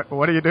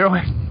 what are you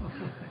doing?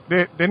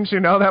 Didn't you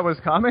know that was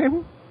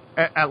coming?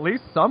 At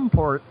least some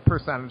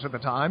percentage of the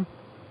time.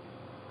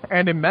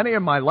 And in many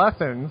of my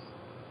lessons,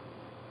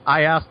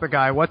 I ask the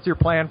guy, what's your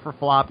plan for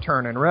flop,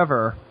 turn, and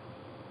river?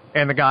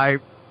 And the guy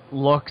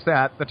looks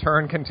at the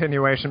turn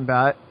continuation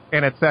bet,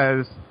 and it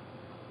says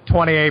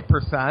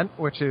 28%,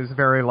 which is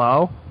very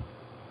low.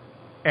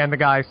 And the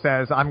guy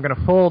says, I'm going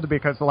to fold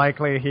because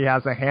likely he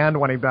has a hand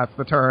when he bets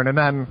the turn. And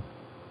then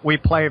we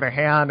play the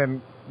hand,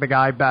 and the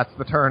guy bets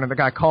the turn, and the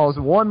guy calls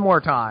one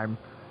more time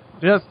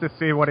just to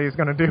see what he's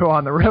going to do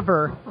on the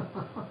river.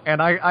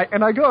 And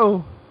I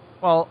go,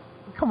 well,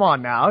 come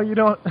on now, you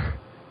don't...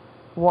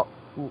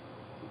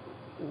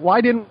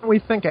 Why didn't we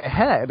think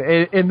ahead?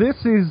 And this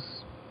is,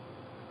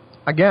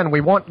 again, we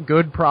want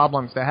good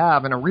problems to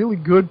have, and a really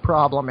good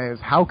problem is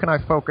how can I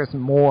focus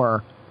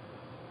more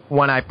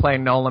when I play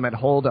No Limit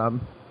Hold'em?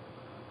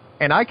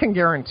 And I can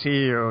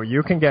guarantee you,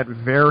 you can get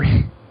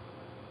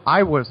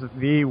I was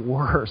the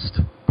worst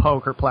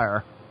poker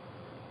player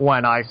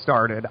when I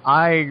started.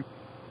 I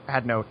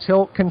had no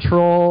tilt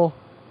control.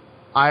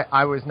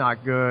 I was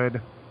not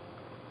good.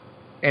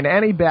 In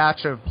any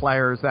batch of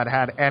players that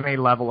had any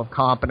level of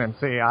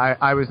competency,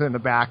 I was in the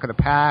back of the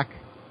pack.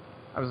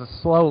 I was a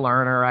slow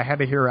learner. I had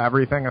to hear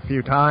everything a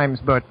few times,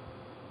 but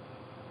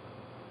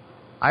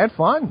I had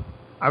fun.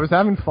 I was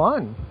having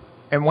fun.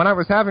 And when I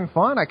was having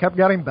fun, I kept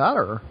getting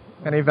better.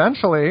 And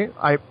eventually,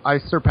 I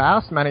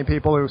surpassed many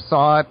people who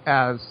saw it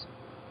as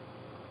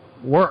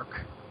work,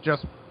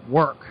 just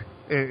work.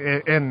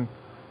 And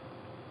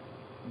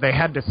they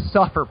had to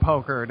suffer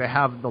poker to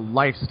have the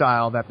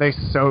lifestyle that they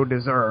so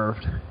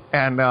deserved.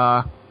 And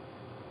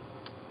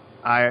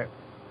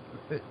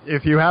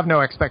if you have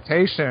no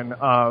expectation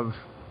of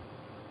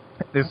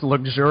this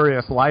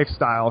luxurious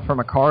lifestyle from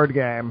a card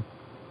game,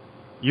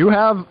 you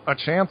have a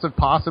chance of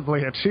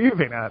possibly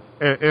achieving it.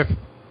 If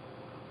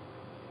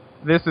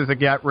this is a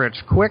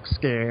get-rich-quick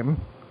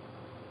scheme,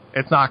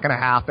 it's not going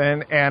to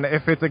happen. And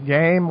if it's a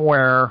game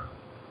where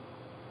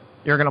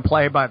you're going to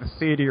play by the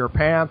seat of your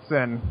pants,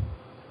 and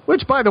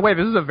which, by the way,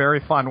 this is a very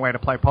fun way to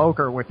play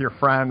poker with your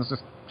friends.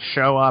 Just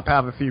show up,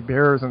 have a few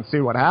beers, and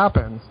see what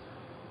happens.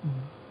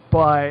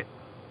 But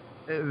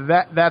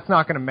that's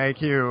not going to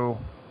make you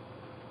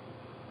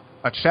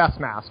a chess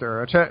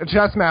master. A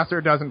chess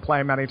master doesn't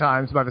play many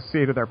times by the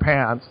seat of their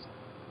pants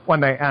when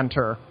they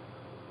enter.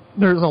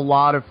 There's a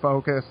lot of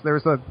focus.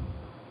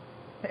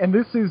 And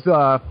this is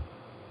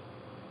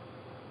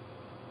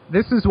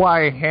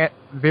why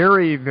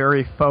very,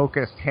 very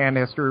focused hand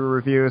history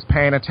reviews,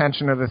 paying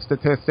attention to the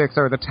statistics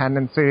or the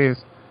tendencies,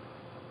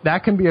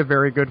 that can be a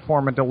very good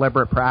form of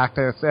deliberate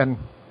practice and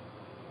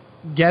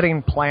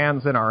getting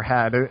plans in our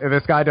head. If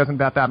this guy doesn't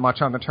bet that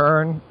much on the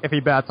turn, if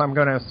he bets, I'm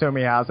going to assume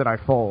he has it, I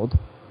fold.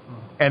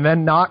 And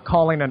then not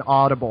calling an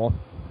audible.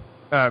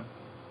 I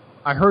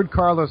heard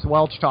Carlos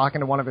Welch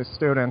talking to one of his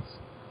students.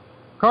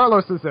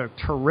 Carlos is a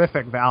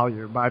terrific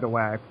value, by the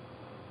way.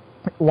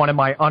 One of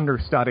my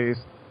understudies.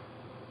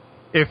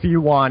 If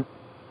you want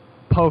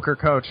poker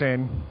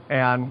coaching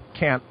and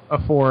can't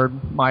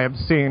afford my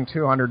obscene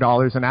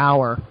 $200 an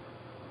hour,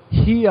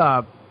 he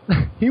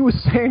was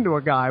saying to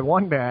a guy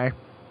one day,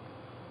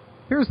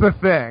 here's the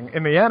thing,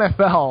 in the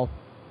NFL,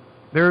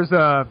 there's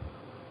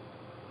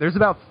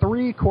about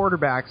 3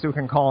 quarterbacks who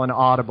can call an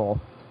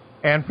audible.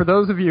 And for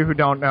those of you who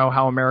don't know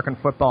how American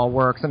football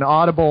works, an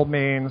audible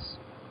means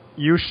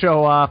you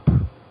show up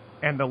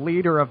and the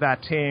leader of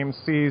that team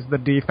sees the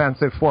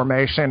defensive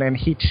formation and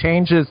he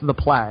changes the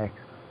play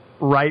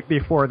right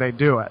before they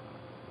do it.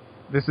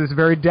 This is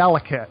very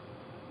delicate.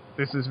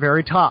 This is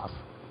very tough.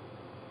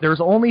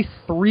 There's only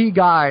 3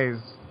 guys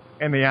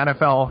in the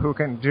NFL who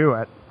can do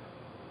it.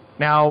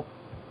 Now,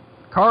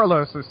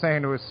 Carlos was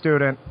saying to his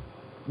student,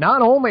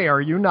 not only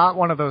are you not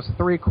one of those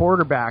 3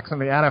 quarterbacks in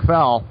the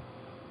NFL,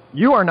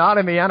 you are not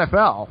in the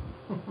NFL.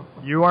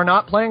 You are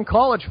not playing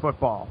college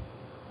football.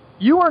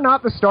 You are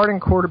not the starting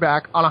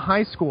quarterback on a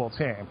high school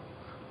team.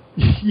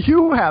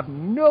 You have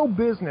no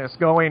business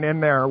going in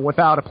there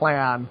without a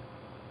plan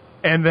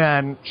and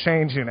then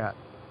changing it.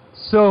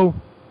 So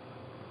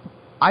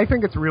I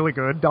think it's really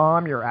good,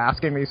 Dom, you're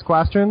asking these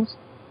questions.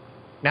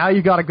 Now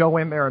you got to go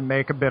in there and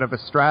make a bit of a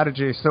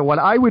strategy. So what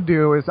I would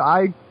do is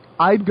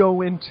I'd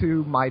go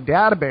into my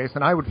database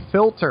and I would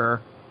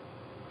filter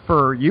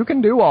for, you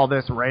can do all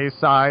this, raise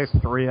size,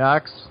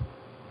 3x,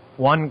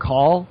 1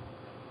 call,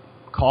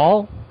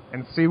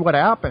 and see what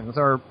happens.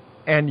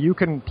 And you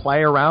can play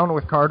around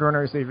with Card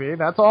Runners EV.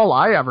 That's all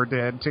I ever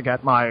did to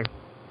get my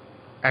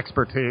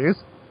expertise.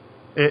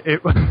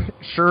 It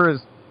sure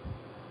is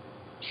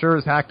sure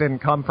as heck didn't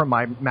come from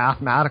my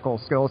mathematical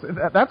skills.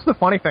 That's the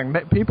funny thing.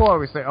 People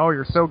always say, oh,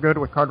 you're so good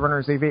with Card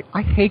Runners EV.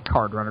 I hate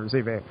Card Runners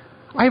EV.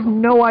 I have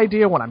no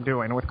idea what I'm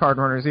doing with Card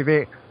Runners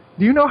EV.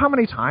 Do you know how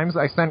many times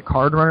I sent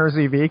Card Runners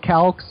EV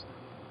calcs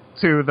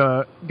to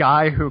the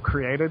guy who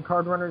created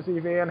Card Runners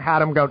EV and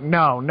had him go,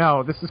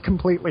 no, this is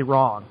completely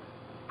wrong?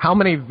 How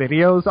many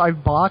videos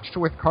I've botched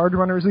with Card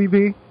Runners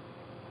EV?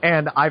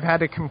 And I've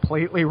had to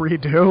completely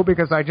redo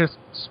because I just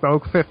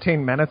spoke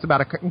 15 minutes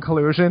about a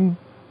conclusion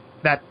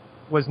that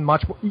was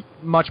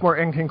much more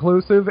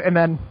inconclusive, and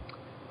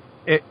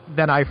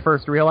then I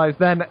first realized,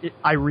 then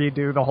I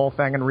redo the whole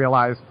thing and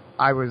realized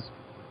I was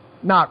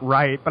not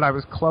right, but I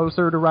was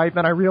closer to right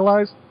than I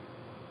realized.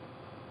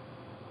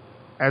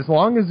 As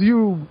long as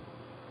you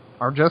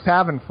are just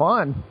having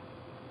fun,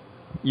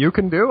 you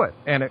can do it.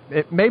 And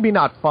it maybe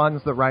not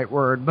fun's the right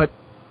word, but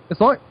as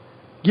long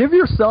give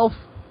yourself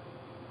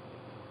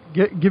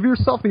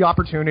the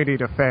opportunity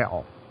to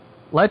fail.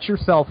 Let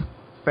yourself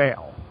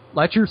fail.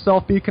 Let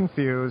yourself be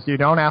confused. You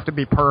don't have to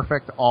be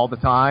perfect all the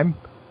time.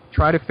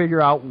 Try to figure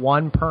out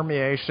one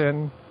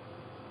permeation,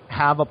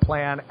 have a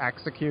plan,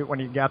 execute when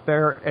you get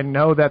there, and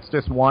know that's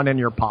just one in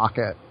your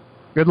pocket.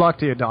 Good luck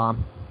to you,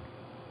 Dom.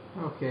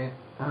 Okay,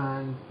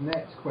 and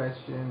next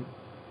question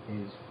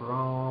is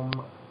from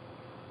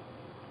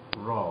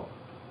Rob.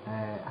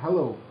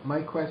 Hello,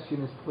 my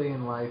question is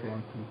playing live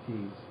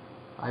MTTs.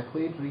 I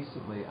played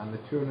recently and the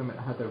tournament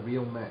had a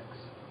real mix.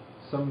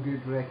 Some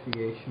good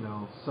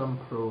recreational, some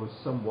pros,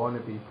 some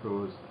wannabe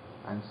pros,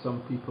 and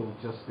some people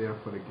just there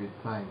for a good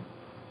time.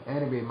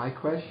 Anyway, my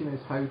question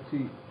is how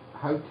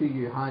do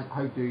you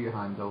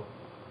handle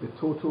the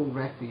total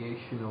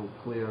recreational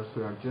players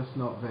who are just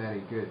not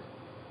very good,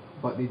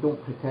 but they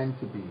don't pretend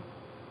to be?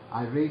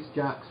 I raised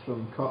jacks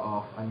from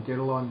cut-off and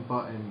girl on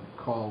button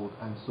called,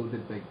 and so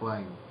did big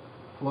blind.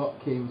 Flop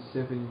came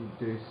 7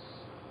 deuce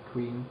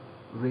queen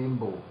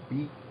rainbow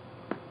beat,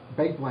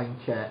 big blind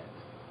checked.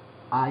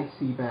 I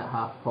c-bet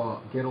half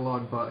pot, girl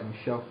on button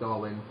shoved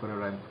all in for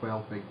around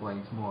 12 big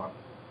blinds more.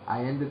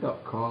 I ended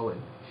up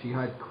calling. She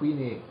had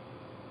queen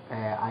 8.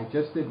 I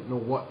just didn't know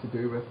what to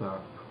do with her.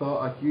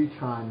 Thought a huge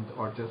hand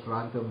or just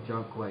random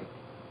junk like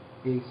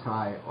ace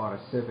high or a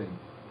 7,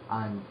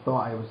 and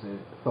thought I was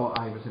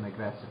an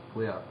aggressive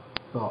player.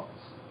 Thoughts?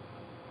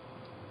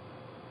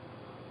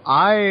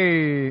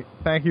 I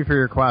thank you for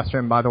your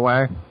question, by the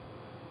way.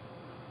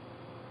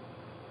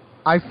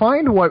 I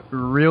find what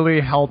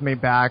really held me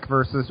back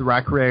versus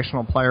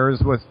recreational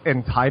players was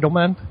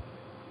entitlement.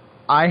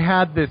 I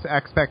had this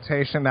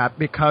expectation that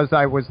because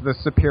I was the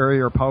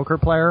superior poker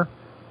player,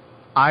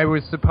 I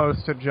was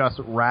supposed to just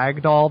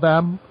ragdoll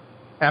them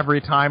every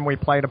time we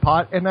played a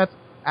pot, and that's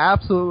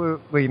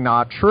absolutely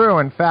not true.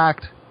 In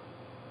fact,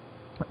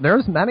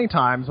 there's many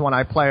times when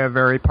I play a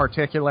very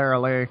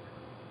particularly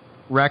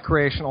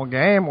recreational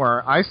game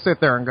where I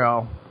sit there and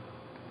go,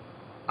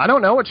 I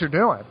don't know what you're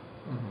doing.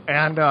 Mm-hmm.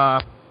 And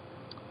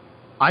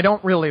I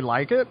don't really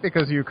like it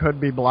because you could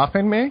be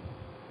bluffing me,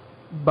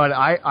 but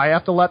I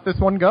have to let this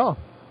one go.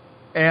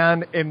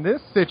 And in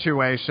this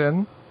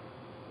situation,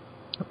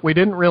 we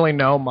didn't really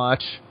know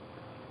much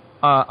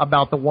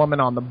about the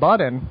woman on the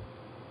button,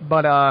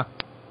 but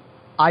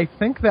I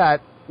think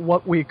that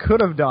what we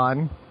could have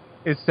done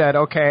is said,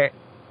 okay,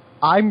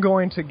 I'm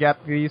going to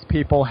get these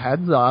people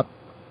heads up.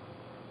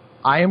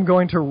 I am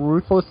going to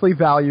ruthlessly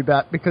value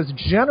bet because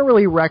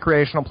generally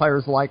recreational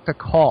players like to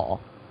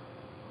call.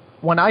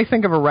 When I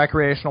think of a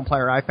recreational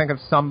player, I think of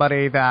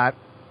somebody that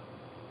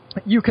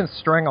you can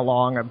string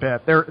along a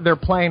bit. They're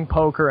playing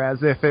poker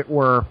as if it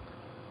were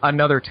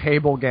another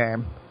table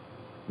game.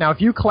 Now, if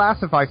you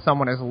classify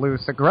someone as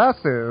loose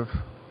aggressive,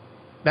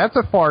 that's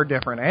a far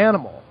different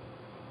animal.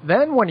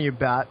 Then when you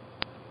bet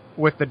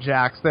with the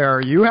jacks there,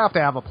 you have to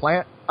have a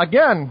plan.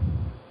 Again,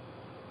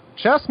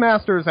 chess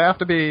masters have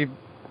to be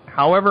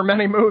however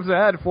many moves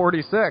ahead,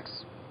 46.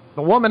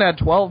 The woman had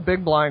 12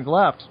 big blinds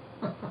left.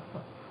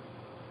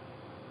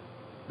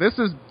 This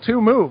is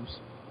 2 moves.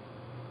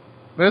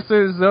 This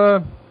is,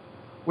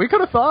 we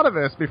could have thought of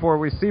this before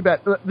we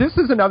c-bet. This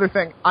is another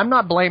thing. I'm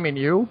not blaming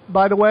you,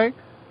 by the way,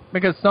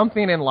 because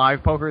something in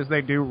live poker is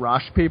they do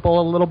rush people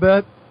a little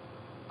bit.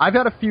 I've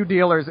had a few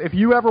dealers. If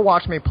you ever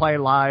watch me play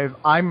live,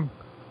 I'm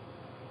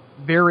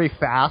very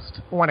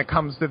fast when it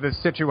comes to the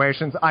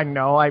situations I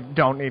know I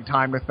don't need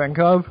time to think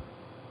of.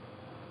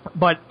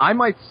 But I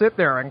might sit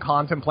there and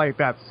contemplate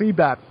that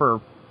c-bet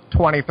for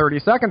 20, 30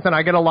 seconds, and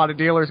I get a lot of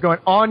dealers going,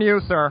 on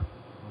you, sir.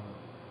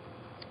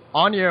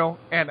 On you.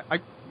 And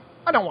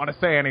I don't want to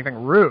say anything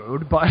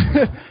rude, but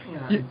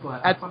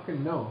I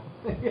fucking know.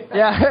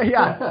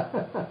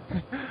 yeah.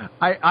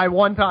 I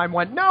one time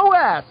went no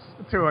S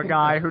to a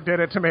guy who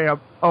did it to me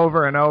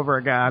over and over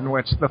again,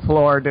 which the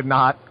floor did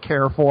not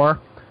care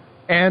for.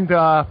 And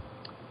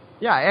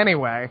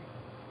anyway.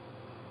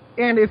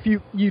 And if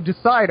you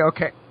decide,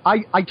 okay,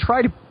 I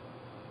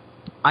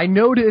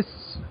notice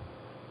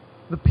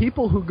the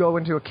people who go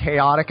into a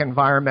chaotic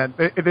environment.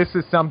 This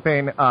is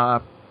something.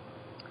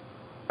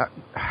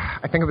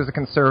 I think it was a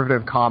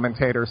conservative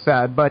commentator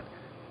said, but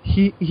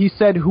he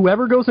said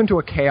whoever goes into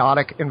a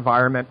chaotic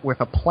environment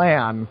with a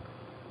plan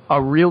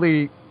a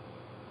really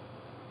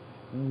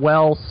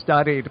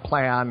well-studied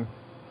plan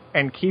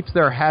and keeps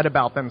their head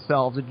about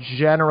themselves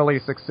generally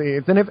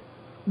succeeds. And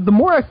the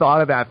more I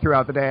thought of that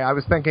throughout the day, I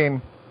was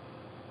thinking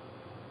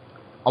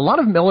a lot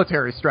of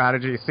military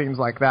strategy seems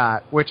like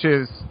that, which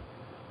is,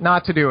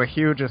 not to do a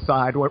huge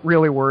aside, what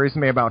really worries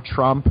me about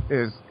Trump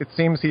is it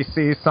seems he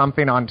sees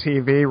something on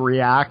TV,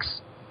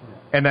 reacts,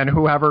 and then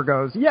whoever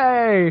goes,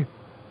 yay,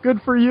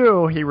 good for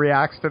you, he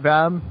reacts to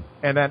them.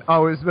 And then,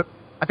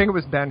 I think it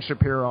was Ben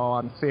Shapiro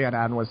on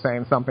CNN was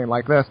saying something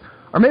like this,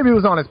 or maybe it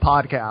was on his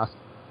podcast.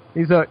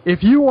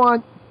 If you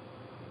want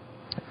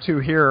to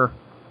hear,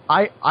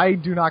 I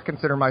do not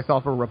consider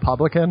myself a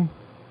Republican,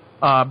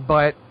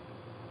 but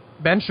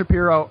Ben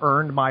Shapiro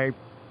earned my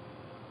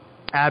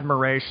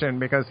admiration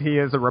because he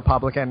is a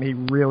Republican. He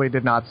really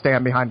did not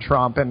stand behind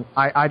Trump, and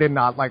I did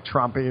not like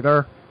Trump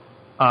either.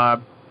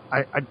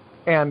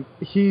 And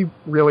he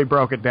really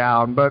broke it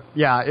down. But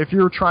yeah, if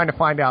you're trying to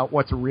find out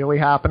what's really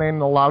happening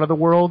in a lot of the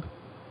world,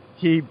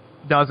 he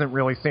doesn't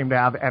really seem to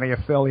have any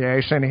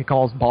affiliation. He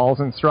calls balls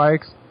and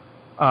strikes,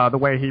 the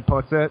way he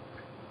puts it.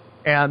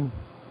 And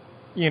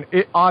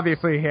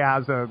obviously he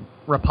has a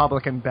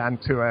Republican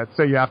bent to it,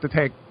 so you have to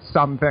take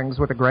some things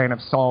with a grain of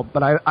salt.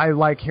 But I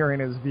like hearing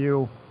his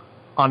view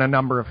on a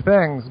number of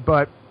things.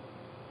 But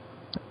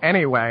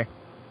anyway,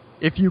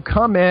 if you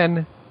come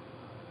in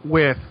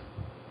with,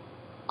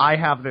 I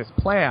have this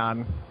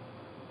plan,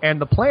 and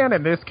the plan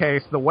in this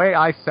case, the way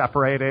I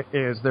separate it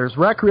is there's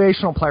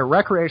recreational player.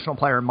 Recreational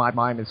player in my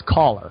mind is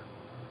caller.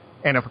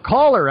 And if a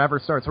caller ever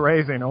starts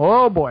raising,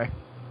 oh boy,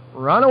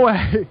 run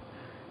away.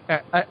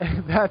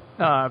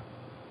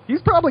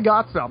 He's probably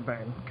got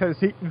something, because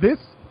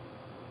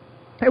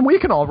and we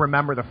can all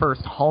remember the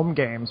first home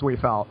games we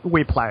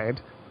played,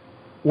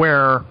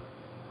 where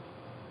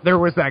there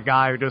was that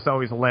guy who just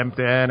always limped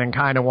in and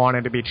kind of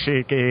wanted to be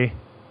cheeky.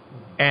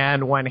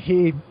 And when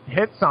he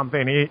hit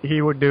something,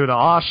 he would do the,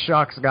 aw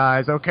shucks,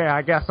 guys, okay,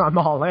 I guess I'm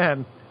all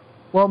in.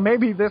 Well,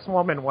 maybe this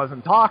woman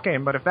wasn't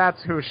talking, but if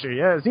that's who she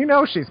is,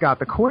 she's got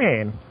the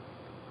queen.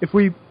 If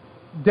we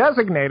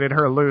designated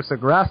her loose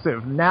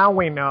aggressive, now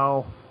we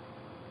know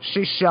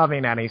she's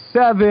shoving any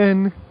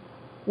 7.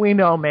 We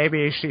know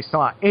maybe she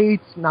saw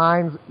 8s,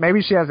 9s,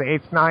 maybe she has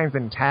 8s, 9s,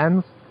 and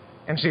 10s.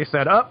 And she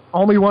said,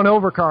 only one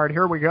overcard,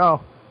 here we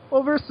go.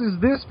 Well, versus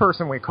this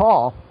person we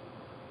call.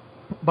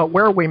 But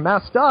where we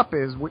messed up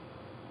is,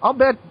 I'll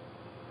bet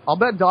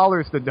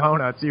dollars to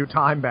donuts you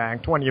time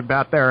banked when you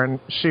bet there and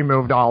she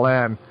moved all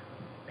in.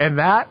 And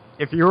that,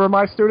 if you were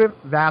my student,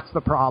 that's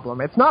the problem.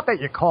 It's not that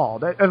you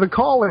called. The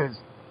call is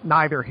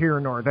neither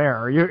here nor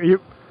there.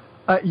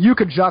 You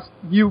could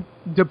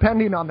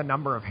depending on the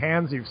number of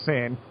hands you've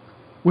seen,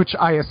 which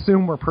I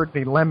assume were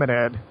pretty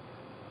limited,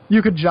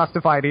 you could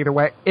justify it either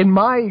way. In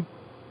my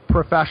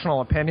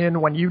professional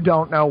opinion, when you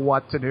don't know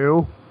what to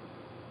do,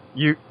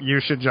 you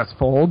should just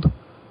fold,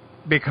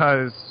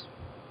 because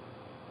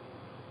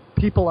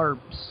people are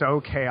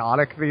so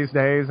chaotic these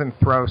days and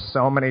throw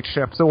so many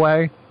chips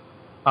away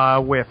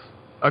with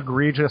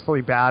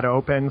egregiously bad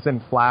opens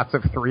and flats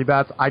of 3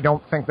 bets. I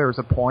don't think there's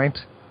a point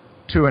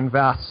to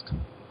invest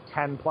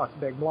 10 plus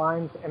big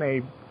blinds in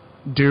a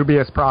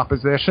dubious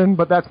proposition,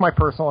 but that's my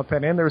personal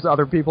opinion. There's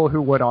other people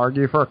who would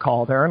argue for a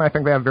call there, and I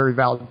think they have very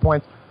valid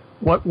points.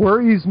 What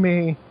worries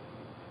me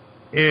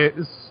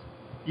is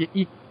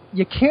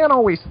you can't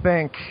always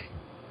think,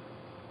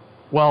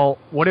 well,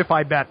 what if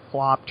I bet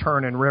flop,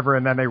 turn, and river,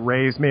 and then they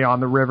raise me on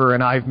the river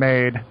and I've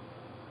made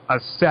a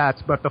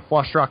set, but the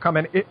flush draw come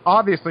in?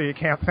 Obviously, you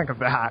can't think of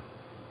that.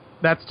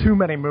 That's too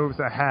many moves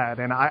ahead,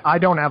 and I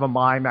don't have a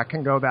mind that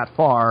can go that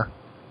far,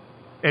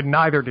 and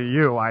neither do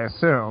you, I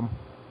assume.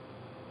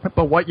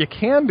 But what you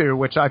can do,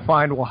 which I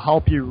find will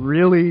help you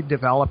really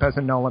develop as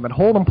a no-limit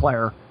hold'em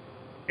player,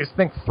 is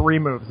think 3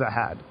 moves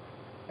ahead.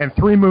 And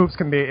 3 moves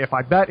can be, if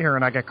I bet here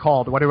and I get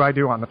called, what do I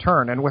do on the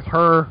turn? And with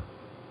her,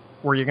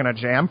 were you going to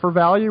jam for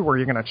value? Were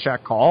you going to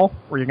check call?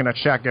 Were you going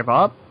to check give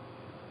up?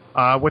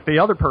 With the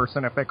other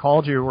person, if they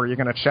called you, were you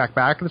going to check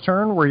back the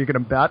turn? Were you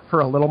going to bet for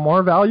a little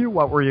more value?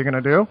 What were you going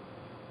to do?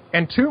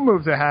 And 2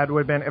 moves ahead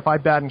would have been, if I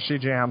bet and she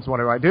jams, what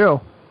do I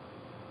do?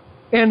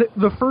 And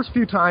the first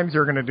few times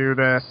you're going to do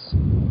this,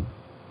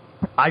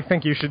 I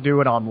think you should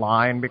do it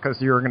online, because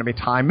you're going to be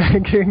time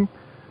banking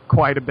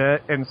quite a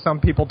bit, and some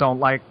people don't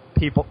like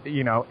people,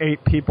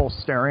 8 people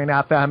staring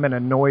at them in a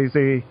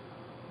noisy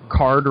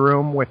card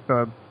room with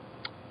the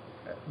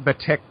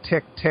tick,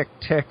 tick, tick,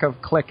 tick of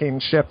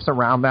clicking chips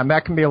around them.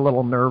 That can be a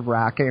little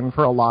nerve-wracking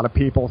for a lot of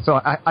people, so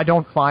I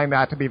don't find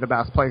that to be the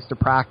best place to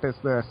practice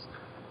this,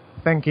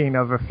 thinking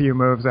of a few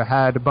moves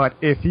ahead. But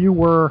if you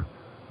were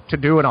to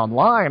do it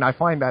online, I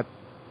find that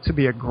to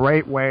be a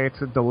great way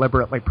to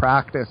deliberately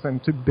practice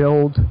and to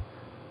build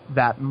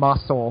that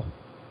muscle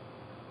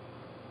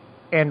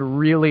and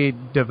really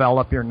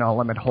develop your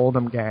no-limit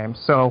hold'em game.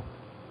 So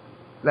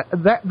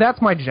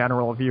that's my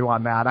general view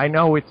on that. I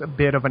know it's a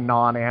bit of a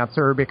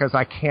non-answer, because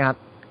I can't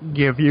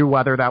give you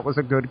whether that was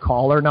a good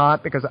call or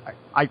not, because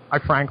I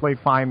frankly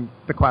find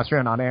the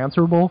question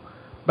unanswerable,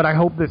 but I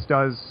hope this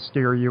does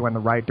steer you in the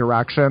right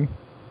direction.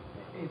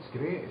 It's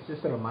great. It's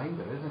just a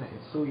reminder, isn't it?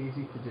 It's so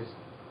easy to just,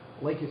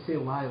 like you say,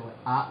 Lyle,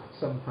 act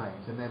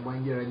sometimes, and then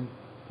when you're in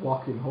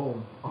walking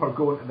home or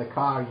going to the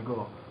car, you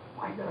go,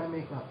 why did I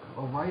make that?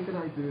 Or why did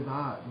I do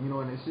that? You know,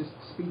 and it's just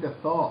speed of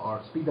thought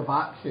or speed of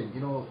action.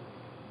 You know,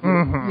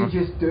 you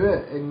just do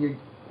it, and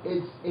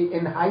it's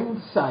in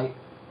hindsight.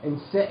 And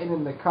sitting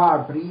in the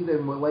car,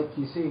 breathing with, like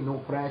you say, no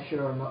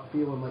pressure or not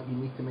feeling like you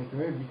need to make a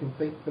move, you can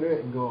think through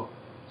it and go.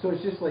 So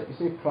it's just like you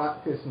say,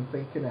 practice and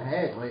thinking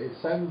ahead. Like, it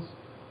sounds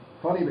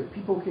funny, but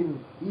people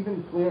can,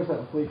 even players that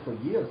have played for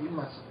years, even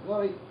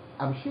like,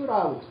 I'm sure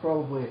Alex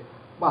probably,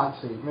 well,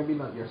 actually, maybe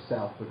not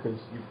yourself because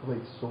you've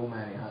played so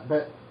many,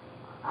 but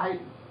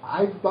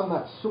I've done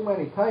that so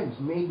many times,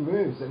 made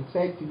moves and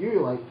said to you,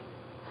 like,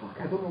 fuck,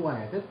 I don't know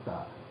why I did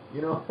that.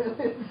 You know,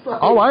 it's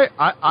like,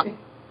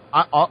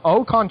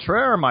 au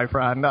contraire, my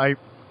friend.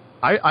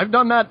 I've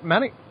done that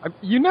many.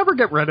 You never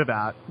get rid of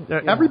that. Yeah.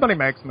 Everybody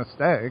makes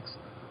mistakes.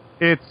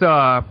 It's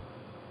the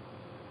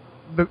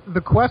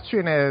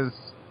question is,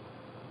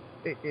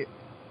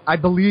 I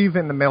believe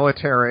in the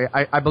military.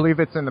 I believe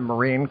it's in the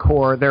Marine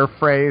Corps. Their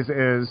phrase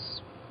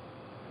is,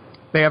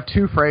 they have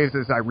two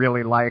phrases I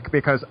really like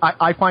because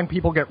I find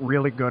people get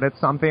really good at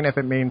something if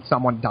it means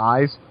someone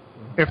dies,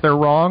 if they're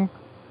wrong.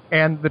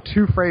 And the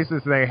two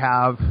phrases they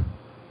have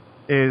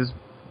is,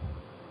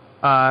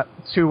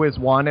 2 is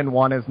 1 and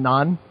 1 is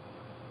none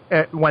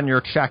when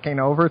you're checking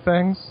over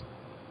things.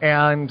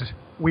 And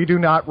we do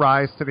not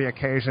rise to the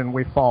occasion,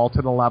 we fall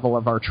to the level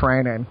of our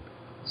training.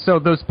 So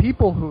those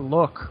people who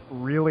look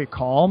really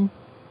calm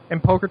in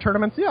poker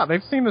tournaments, yeah,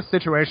 they've seen the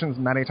situations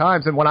many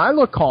times. And when I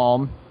look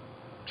calm,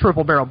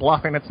 triple barrel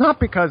bluffing, it's not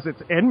because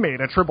it's in me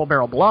to triple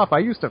barrel bluff. I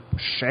used to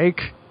shake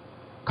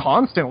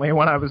constantly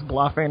when I was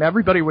bluffing.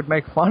 Everybody would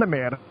make fun of me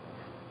at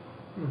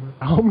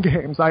home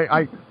games.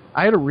 I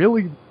had a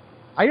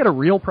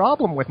real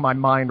problem with my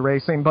mind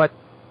racing, but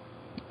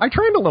I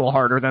trained a little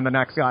harder than the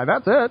next guy.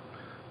 That's it.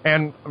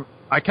 And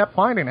I kept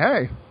finding,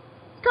 hey,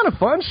 it's kind of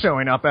fun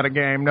showing up at a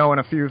game knowing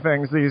a few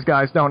things these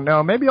guys don't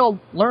know. Maybe I'll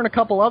learn a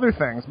couple other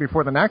things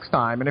before the next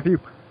time. And if you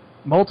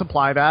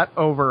multiply that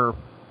over,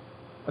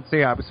 let's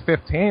see, I was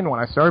 15 when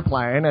I started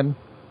playing, and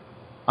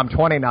I'm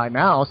 29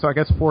 now, so I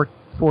guess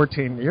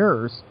 14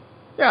 years.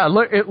 Yeah,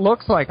 it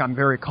looks like I'm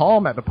very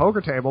calm at the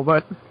poker table,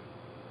 but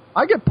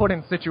I get put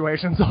in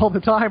situations all the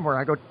time where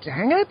I go,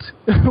 dang it,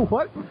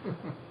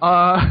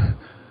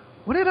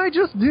 what did I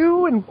just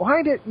do, and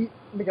why did,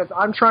 because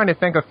I'm trying to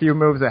think a few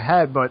moves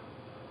ahead, but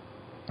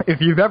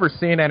if you've ever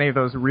seen any of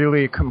those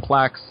really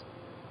complex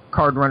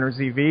Card Runners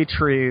EV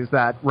trees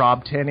that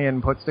Rob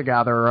Tinian puts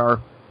together,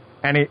 or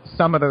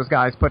some of those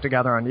guys put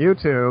together on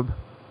YouTube,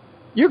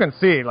 you can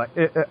see, like,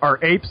 or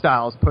Ape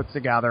Styles puts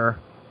together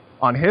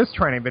on his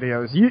training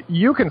videos,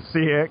 you can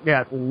see it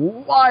get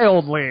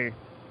wildly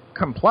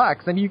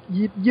complex, and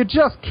you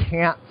just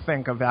can't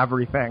think of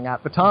everything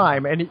at the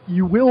time, and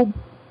you will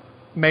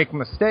make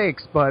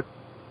mistakes. But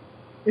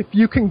if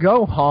you can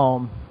go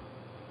home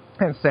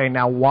and say,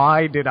 now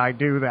why did I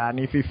do that, and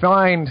if you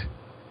find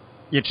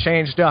you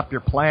changed up your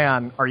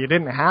plan or you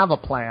didn't have a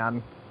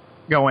plan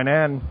going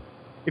in,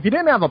 if you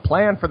didn't have a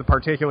plan for the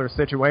particular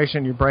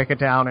situation, you break it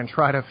down and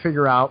try to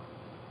figure out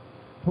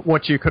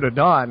what you could have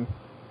done.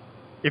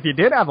 If you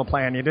did have a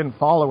plan, you didn't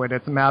follow it,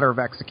 it's a matter of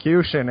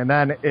execution, and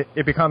then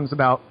it becomes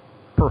about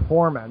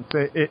performance.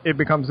 It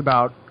becomes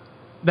about,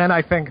 then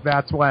I think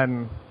that's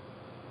when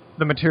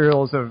the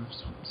materials of,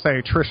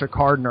 say, Trisha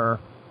Cardner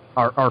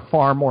are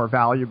far more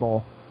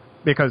valuable,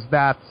 because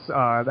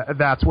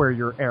that's where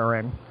you're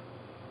erring.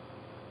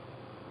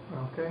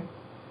 Okay.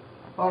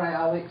 All right,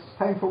 Alex,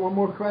 time for one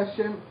more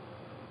question.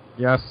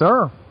 Yes,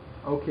 sir.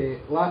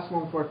 Okay, last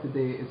one for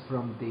today is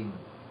from Dean.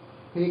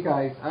 Hey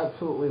guys,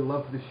 absolutely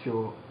love the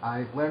show.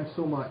 I've learned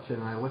so much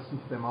and I listen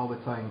to them all the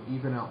time,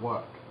 even at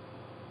work.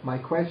 My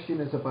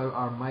question is about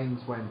our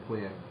minds when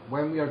playing.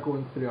 When we are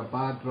going through a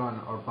bad run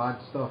or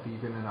bad stuff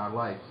even in our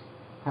lives,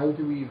 how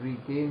do we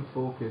regain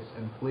focus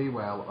and play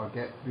well, or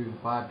get through the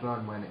bad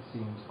run when it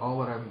seems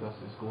all around us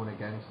is going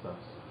against us?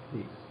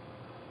 Please.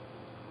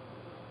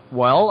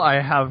 Well,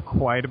 I have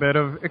quite a bit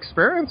of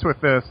experience with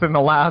this in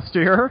the last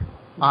year.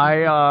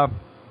 I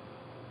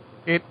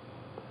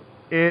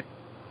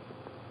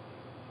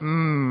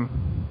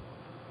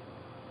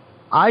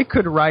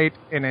could write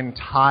an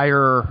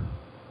entire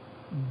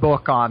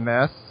book on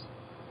this,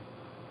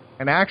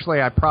 and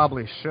actually I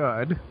probably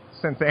should,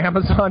 since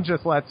Amazon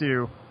just lets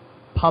you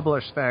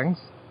publish things.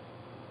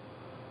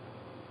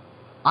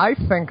 I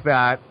think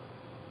that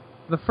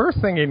the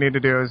first thing you need to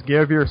do is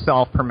give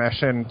yourself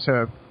permission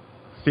to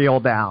feel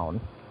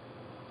down.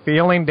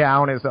 Feeling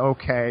down is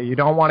okay. You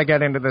don't want to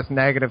get into this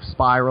negative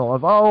spiral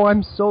of, oh,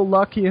 I'm so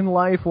lucky in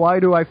life, why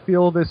do I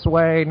feel this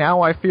way?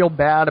 Now I feel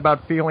bad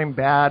about feeling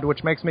bad,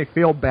 which makes me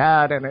feel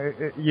bad,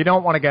 and you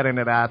don't want to get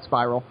into that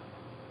spiral.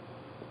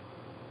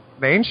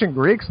 The ancient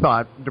Greeks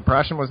thought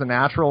depression was a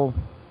natural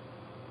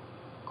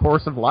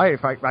course of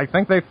life. I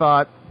think they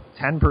thought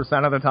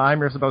 10% of the time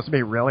you're supposed to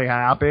be really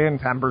happy, and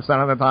 10%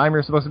 of the time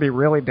you're supposed to be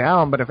really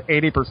down, but if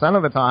 80%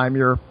 of the time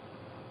you're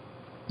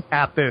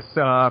at this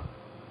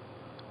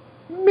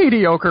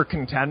mediocre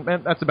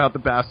contentment. That's about the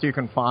best you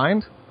can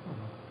find.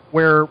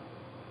 Where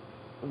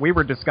we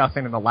were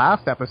discussing in the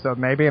last episode,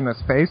 maybe in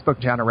this Facebook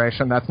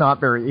generation, that's not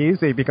very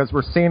easy because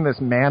we're seeing this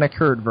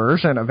manicured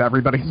version of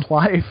everybody's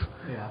life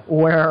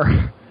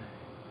where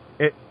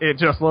it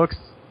just looks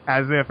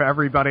as if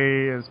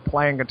everybody is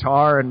playing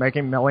guitar and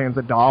making millions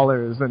of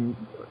dollars and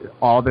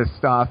all this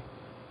stuff.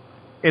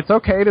 It's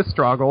okay to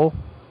struggle.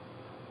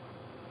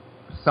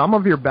 Some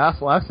of your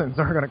best lessons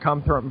are going to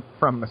come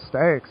from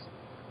mistakes.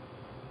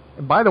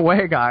 And by the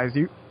way, guys,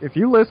 if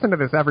you listen to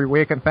this every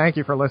week, and thank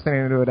you for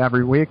listening to it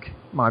every week,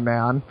 my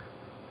man,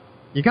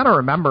 you got to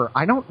remember,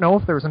 I don't know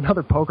if there's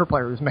another poker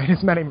player who's made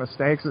as many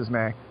mistakes as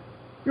me.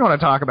 You want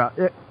to talk about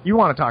it? You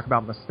want to talk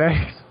about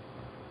mistakes?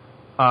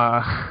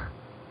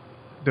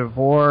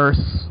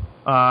 Divorce,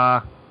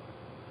 the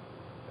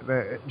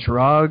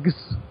drugs,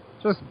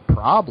 just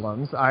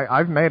problems.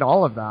 I've made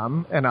all of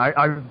them, and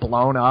I've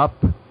blown up.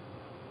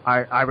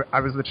 I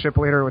was the chip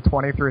leader with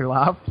 23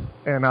 left.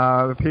 In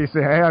the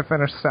PCA, I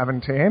finished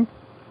 17th.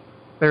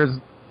 There's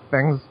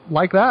things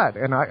like that,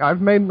 and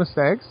I've made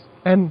mistakes.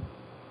 And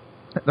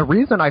the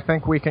reason I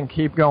think we can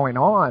keep going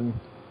on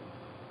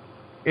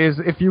is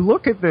if you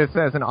look at this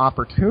as an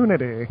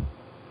opportunity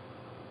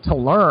to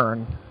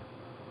learn,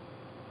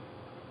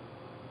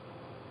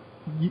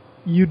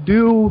 you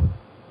do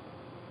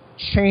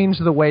change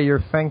the way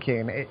you're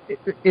thinking.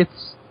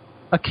 It's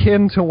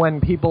akin to when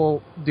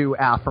people do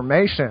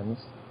affirmations.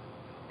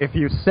 If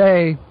you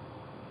say,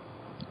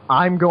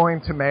 I'm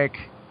going to make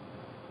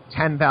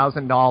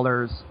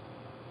 $10,000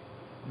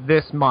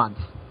 this month,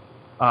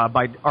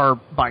 by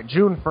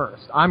June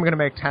 1st, I'm going to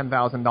make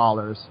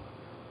 $10,000,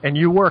 and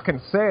you work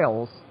in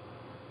sales,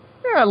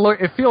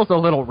 look, it feels a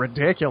little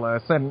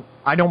ridiculous, and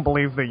I don't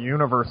believe the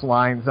universe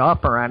lines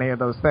up or any of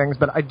those things,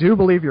 but I do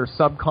believe your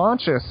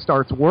subconscious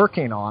starts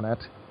working on it,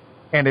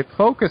 and it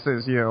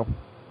focuses you.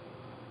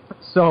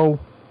 So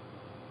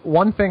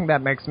one thing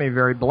that makes me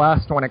very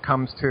blessed when it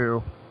comes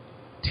to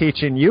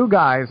teaching you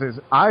guys is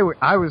I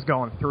was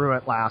going through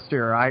it last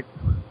year. I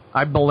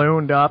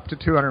ballooned up to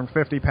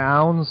 250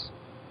 pounds.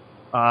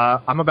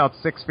 I'm about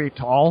 6 feet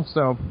tall,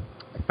 so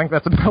I think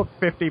that's about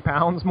 50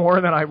 pounds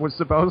more than I was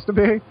supposed to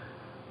be.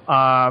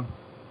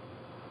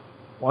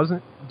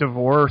 Wasn't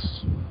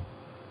divorced,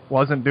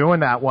 wasn't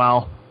doing that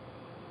well.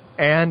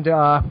 And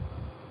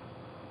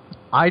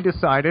I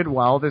decided,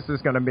 well, this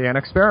is going to be an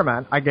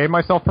experiment. I gave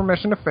myself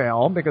permission to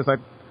fail because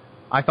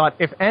I thought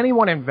if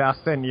anyone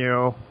invests in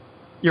you,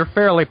 you're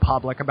fairly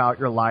public about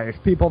your life.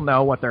 People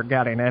know what they're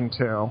getting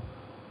into.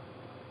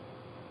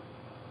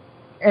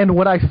 And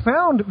what I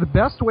found the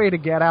best way to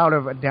get out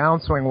of a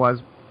downswing was,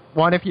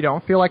 one, if you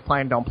don't feel like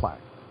playing, don't play.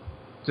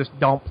 Just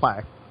don't play.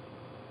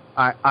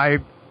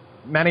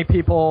 Many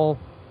people,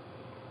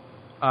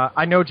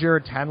 I know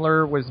Jared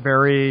Tendler was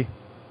very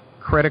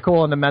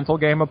critical in the mental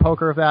game of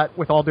poker of that.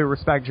 With all due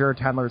respect, Jared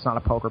Tendler is not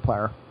a poker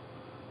player.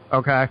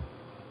 Okay?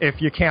 If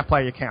you can't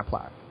play, you can't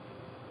play.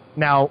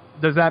 Now,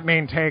 does that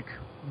mean take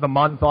the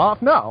month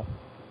off? No.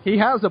 He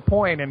has a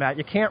point in that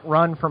you can't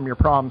run from your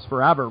problems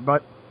forever,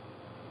 but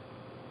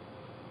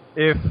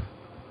if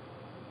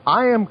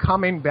I am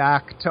coming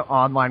back to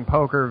online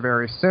poker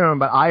very soon,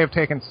 but I have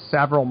taken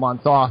several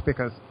months off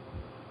because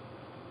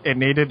it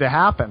needed to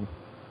happen.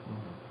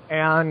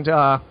 And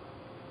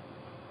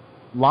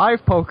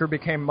live poker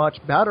became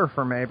much better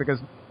for me because,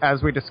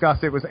 as we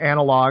discussed, it was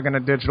analog in a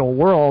digital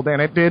world,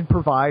 and it did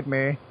provide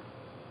me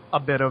a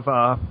bit of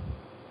a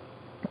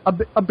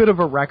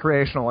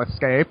recreational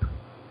escape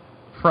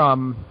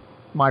from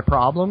my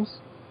problems.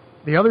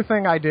 The other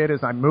thing I did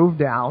is I moved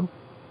down.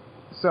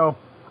 So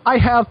I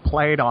have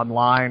played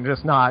online,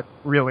 just not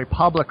really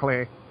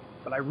publicly,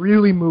 but I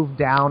really moved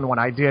down when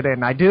I did it,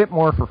 and I did it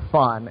more for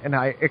fun, and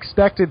I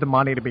expected the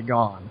money to be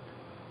gone.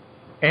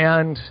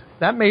 And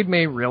that made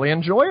me really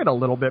enjoy it a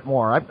little bit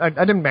more. I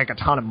didn't make a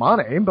ton of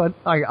money, but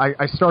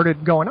I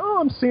started going,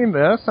 I'm seeing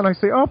this, and I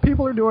say,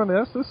 people are doing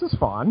this is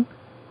fun.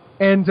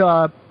 And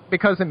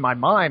because in my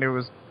mind it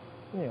was,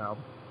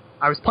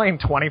 I was playing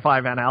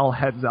 25 NL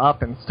heads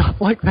up and stuff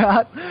like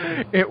that.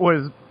 It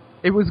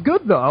was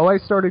good, though. I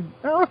started,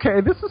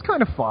 okay, this is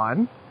kind of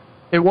fun.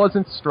 It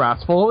wasn't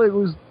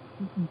stressful.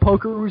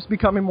 Poker was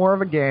becoming more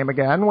of a game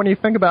again. When you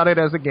think about it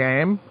as a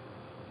game,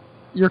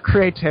 your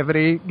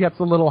creativity gets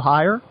a little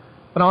higher.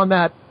 But on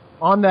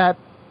that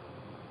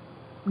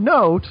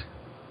note,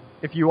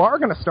 if you are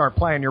going to start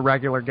playing your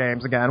regular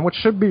games again, which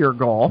should be your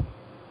goal,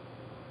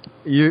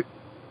 you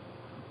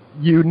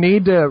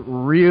need to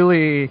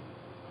really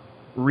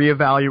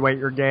reevaluate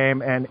your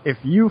game. And if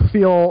you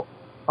feel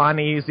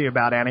uneasy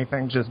about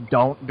anything, just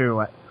don't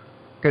do it.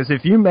 Because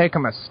if you make a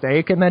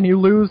mistake and then you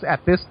lose,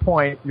 at this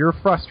point, your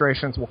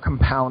frustrations will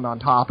compound on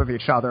top of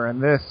each other,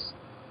 and this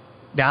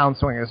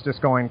downswing is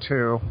just going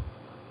to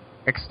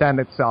extend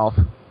itself.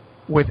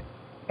 With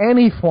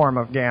any form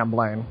of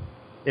gambling,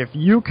 if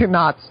you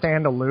cannot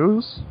stand to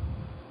lose,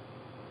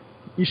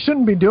 you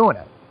shouldn't be doing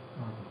it.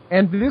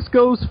 And this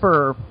goes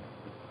for,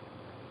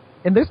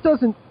 and this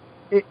doesn't,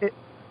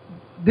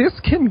 this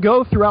can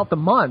go throughout the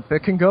month.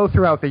 It can go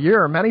throughout the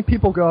year. Many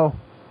people go,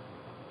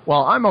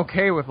 well, I'm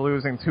okay with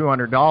losing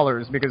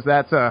 $200 because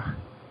that's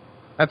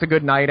a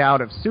good night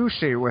out of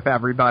sushi with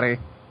everybody.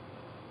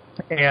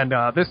 And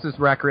this is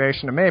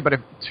recreation to me. But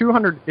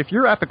if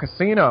you're at the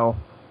casino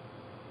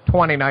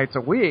 20 nights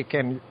a week,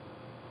 and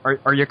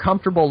are you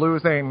comfortable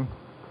losing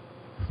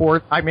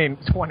 20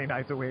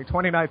 nights a week,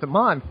 20 nights a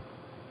month?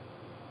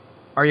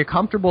 Are you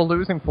comfortable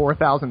losing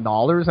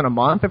 $4,000 in a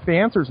month? If the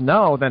answer is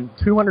no, then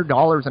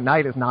 $200 a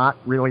night is not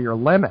really your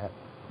limit.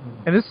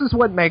 And this is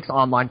what makes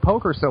online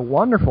poker so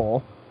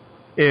wonderful,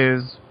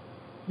 is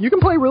you can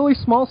play really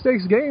small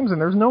stakes games, and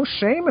there's no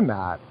shame in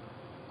that.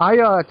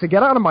 To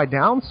get out of my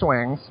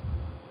downswings,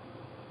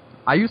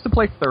 I used to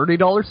play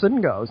 $30 sit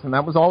and goes, and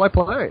that was all I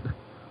played.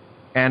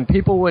 And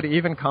people would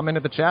even come into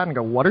the chat and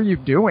go, "What are you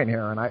doing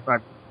here?" And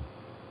I'm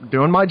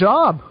doing my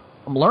job.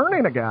 I'm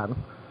learning again.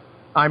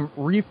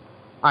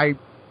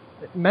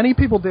 Many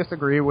people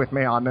disagree with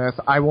me on this.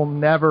 I will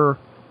never,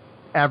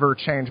 ever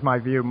change my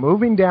view.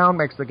 Moving down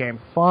makes the game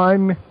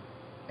fun.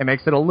 It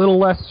makes it a little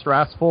less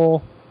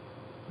stressful.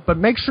 But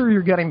make sure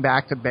you're getting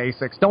back to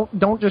basics.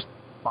 Don't just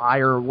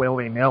fire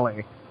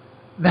willy-nilly.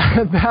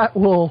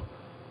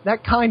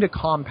 That kind of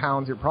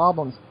compounds your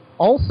problems.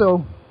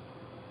 Also,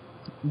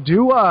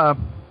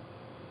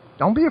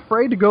 don't be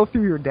afraid to go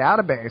through your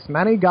database.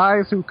 Many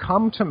guys who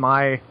come to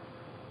my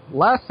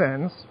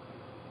lessons,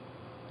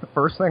 the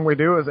first thing we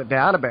do is a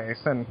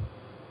database, and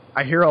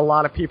I hear a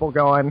lot of people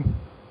going,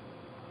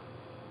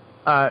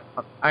 I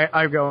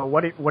go,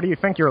 what do you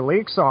think your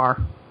leaks are?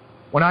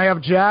 When I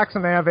have jacks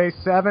and they have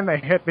ace-7, they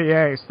hit the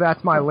ace.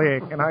 That's my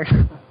leak. And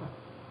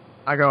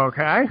I go,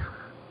 okay.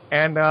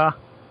 And I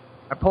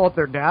pull up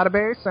their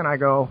database, and I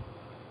go,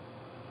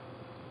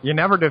 you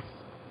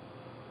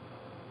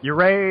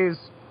raise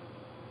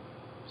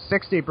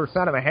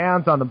 60% of the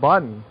hands on the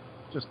button.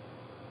 Just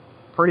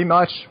pretty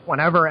much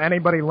whenever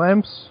anybody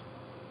limps,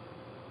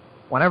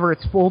 whenever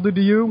it's folded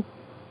to you,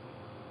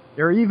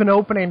 you're even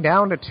opening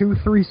down to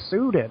 2-3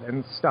 suited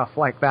and stuff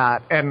like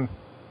that. And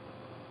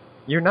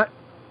you're not...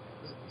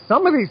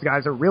 Some of these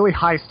guys are really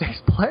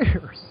high-stakes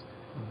players.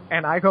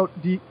 And I go,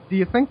 do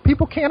you think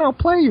people can't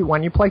outplay you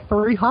when you play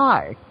 3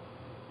 high?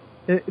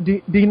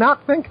 Do you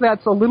not think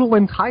that's a little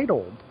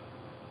entitled?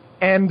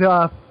 And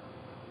I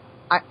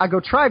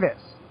go, try this.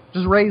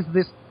 Just raise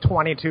this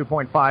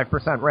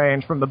 22.5%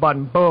 range from the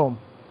button. Boom.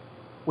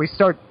 We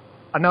start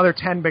another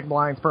 10 big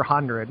blinds per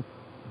 100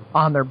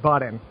 on their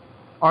button.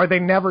 Or they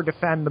never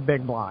defend the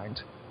big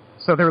blind.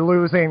 So they're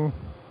losing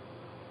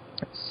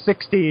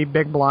 60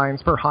 big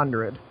blinds per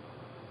 100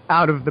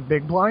 out of the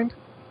big blind.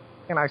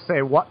 And I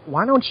say,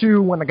 why don't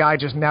you, when the guy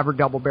just never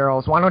double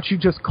barrels, why don't you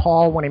just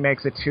call when he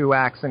makes a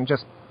 2x and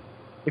just,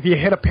 if you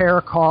hit a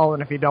pair, call,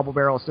 and if he double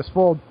barrels, just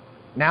fold.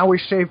 Now we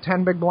shave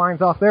 10 big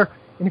blinds off there.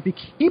 And if you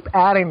keep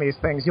adding these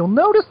things, you'll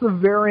notice the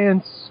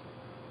variance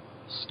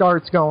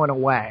starts going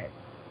away.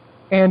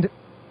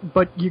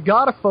 But you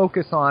got to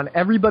focus on,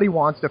 everybody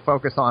wants to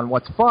focus on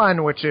what's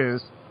fun, which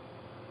is,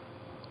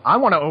 I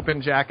want to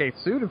open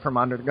Jack-8 suited from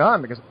under the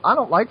gun because I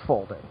don't like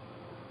folding.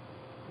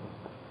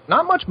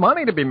 Not much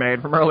money to be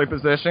made from early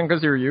position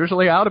because you're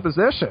usually out of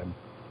position.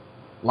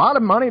 A lot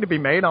of money to be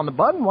made on the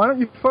button. Why don't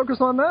you focus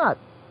on that?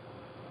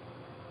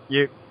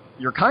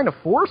 You're kind of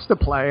forced to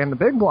play in the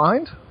big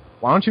blind.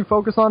 Why don't you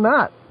focus on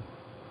that?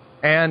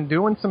 And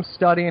doing some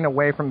studying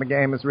away from the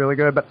game is really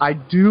good, but I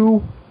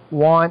do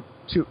want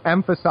to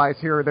emphasize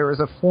here there is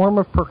a form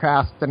of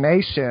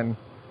procrastination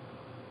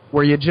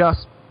where you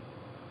just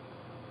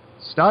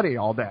study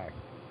all day.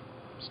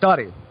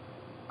 Study.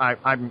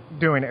 I'm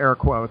doing air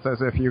quotes as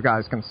if you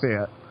guys can see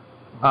it.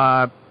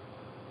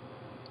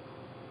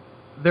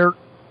 There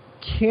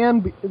can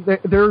be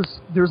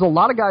there's a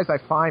lot of guys I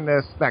find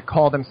this that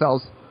call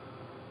themselves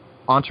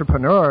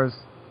entrepreneurs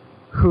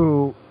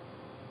who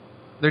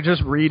they're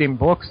just reading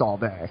books all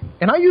day.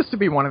 And I used to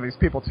be one of these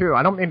people too.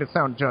 I don't mean to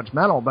sound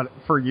judgmental, but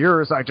for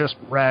years I just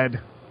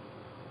read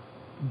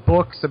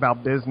books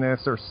about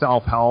business or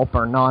self-help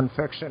or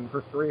nonfiction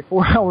for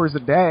 3-4 hours a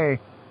day,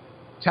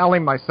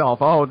 telling myself,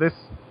 oh, this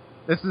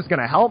is going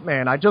to help me,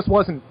 and I just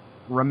wasn't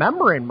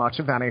remembering much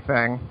of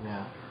anything.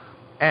 Yeah.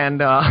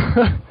 And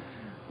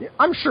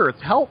I'm sure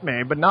it's helped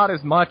me, but not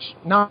as much,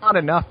 not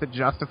enough to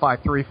justify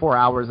 3-4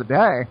 hours a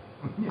day.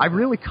 Yeah. I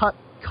really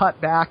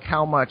cut back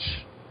how much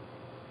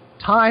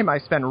time I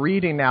spend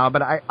reading now,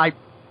 but I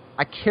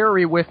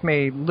carry with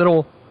me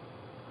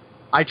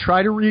I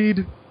try to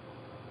read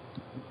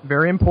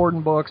very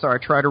important books, or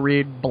I try to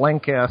read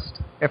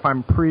Blinkist if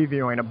I'm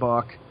previewing a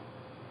book,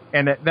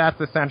 and that's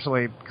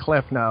essentially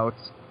Cliff Notes.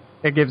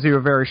 It gives you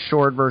a very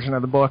short version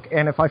of the book,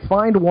 and if I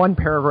find one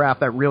paragraph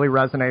that really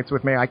resonates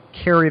with me, I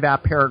carry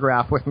that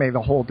paragraph with me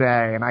the whole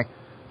day, and I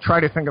try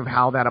to think of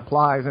how that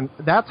applies, and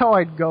that's how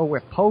I'd go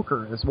with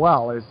poker as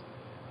well, is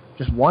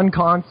just one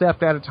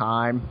concept at a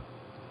time.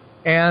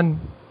 And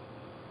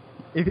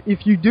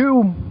if you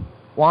do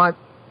want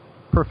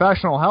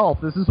professional help,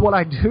 this is what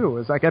I do,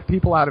 is I get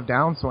people out of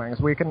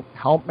downswings. We can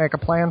help make a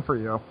plan for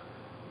you.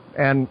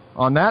 And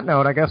on that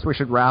note, I guess we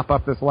should wrap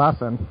up this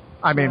lesson.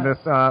 I mean, this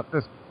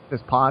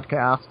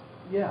podcast.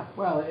 Yeah,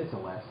 well, it's a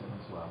lesson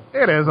as well.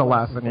 It is a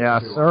lesson,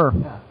 yes, sir.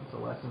 Yeah, it's a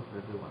lesson for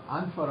everyone.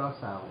 And for us,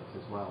 Alex,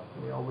 as well.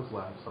 We always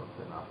learn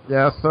something after.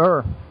 Yes,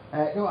 sir.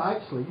 No,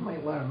 actually, you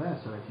might learn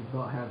this, or if you've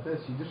not heard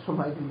this, you just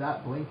reminded me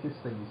that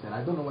Blinkist thing you said.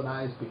 I don't know what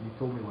that is, but you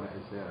told me what it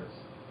is there.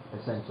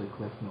 It's essentially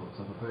Cliff Notes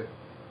of a book.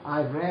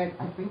 I read,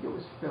 I think it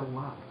was Phil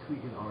Lapp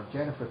tweeting, or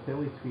Jennifer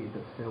Tilly tweeted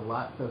that Phil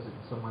Lapp does it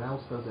and someone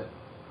else does it.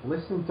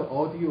 Listening to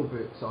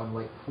audiobooks on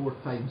like 4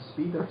 times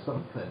speed or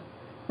something.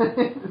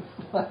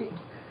 It's like,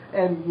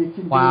 and you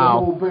can do the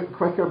whole book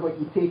quicker, but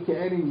you take it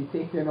in and you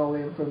take in all the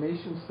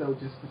information still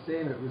just the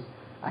same. It was,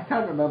 I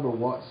can't remember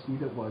what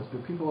speed it was,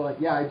 but people were like,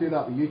 yeah, I do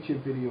that with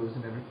YouTube videos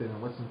and everything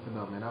and listen to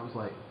them, and I was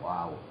like,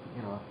 wow,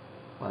 you know,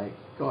 like,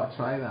 gotta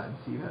try that and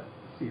see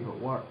if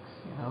it works,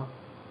 you know.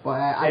 But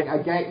I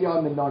get you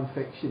on the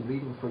non-fiction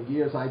reading. For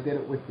years I did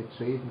it with the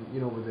trading,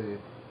 you know, with the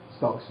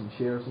stocks and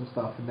shares and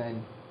stuff, and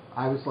then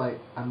I was like,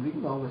 I'm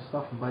reading all this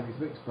stuff and buying these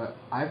books, but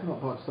I've not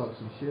bought stocks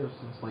and shares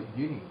since like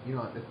uni, you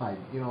know, at the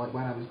time, you know, like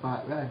when I was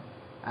back then,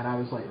 and I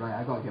was like, right,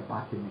 I got to get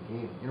back in the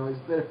game, you know. Is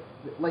there,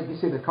 like you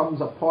say, there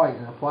comes a point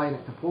in applying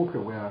it to poker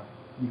where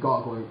you got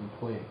to go out and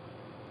play.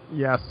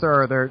 Yes,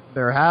 sir.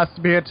 There has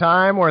to be a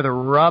time where the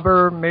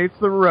rubber meets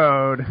the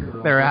road.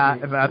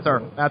 That's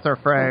our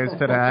phrase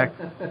today.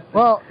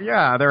 Well,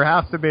 yeah, there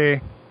has to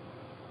be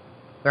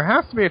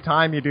a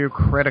time you do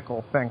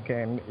critical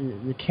thinking.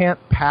 You can't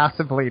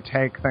passively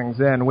take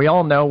things in. We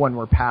all know when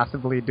we're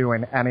passively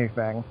doing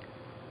anything.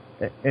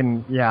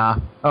 And yeah,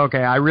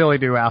 okay, I really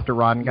do have to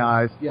run,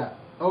 guys. Yeah,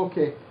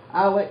 okay.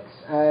 Alex,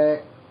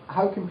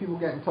 how can people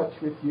get in touch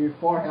with you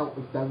for help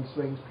with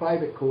downswings,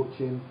 private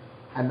coaching,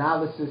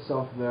 analysis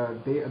of their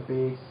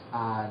database,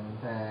 and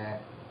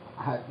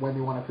when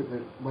they want to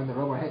when the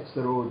rubber hits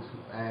the road,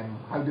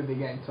 how do they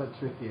get in touch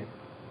with you?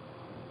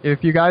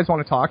 If you guys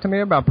want to talk to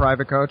me about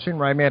private coaching,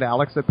 write me at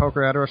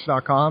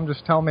alex@pokerheadrush.com.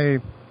 Just tell me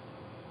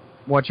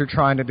what you're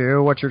trying to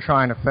do, what you're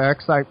trying to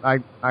fix.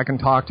 I can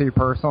talk to you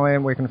personally,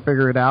 and we can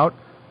figure it out.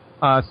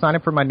 Sign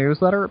up for my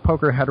newsletter at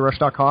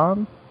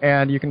pokerheadrush.com,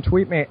 and you can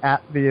tweet me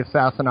at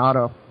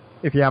 @theassassinato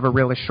if you have a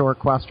really short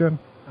question.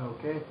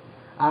 Okay.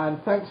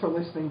 And thanks for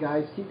listening,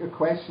 guys. Keep your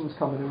questions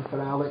coming in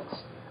for Alex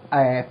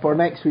for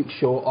next week's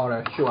show, or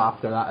a show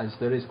after that, as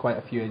there is quite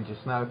a few in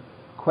just now.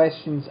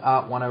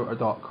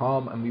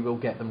 Questions@oneouter.com, and we will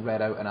get them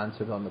read out and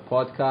answered on the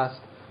podcast.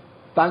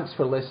 Thanks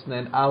for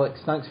listening.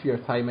 Alex, thanks for your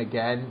time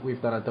again. We've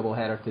done a double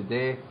header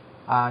today.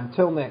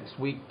 Until next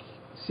week,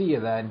 see you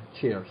then.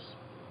 Cheers.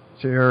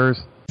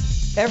 Cheers.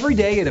 Every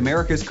day at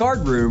America's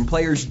Card Room,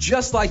 players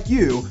just like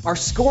you are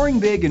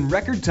scoring big in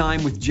record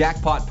time with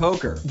Jackpot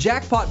Poker.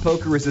 Jackpot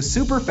Poker is a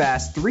super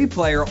fast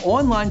 3-player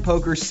online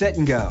poker sit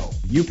and go.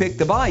 You pick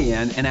the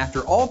buy-in, and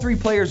after all 3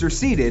 players are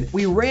seated,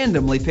 we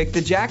randomly pick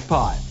the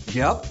jackpot.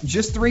 Yep,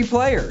 just 3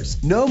 players.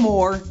 No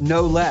more,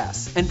 no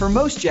less. And for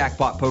most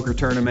jackpot poker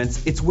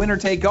tournaments, it's winner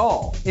take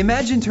all.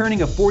 Imagine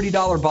turning a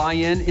 $40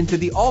 buy-in into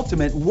the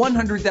ultimate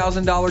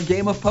 $100,000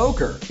 game of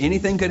poker.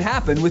 Anything could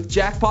happen with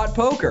Jackpot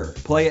Poker.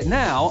 Play it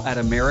now at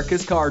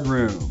America's Card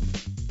Room.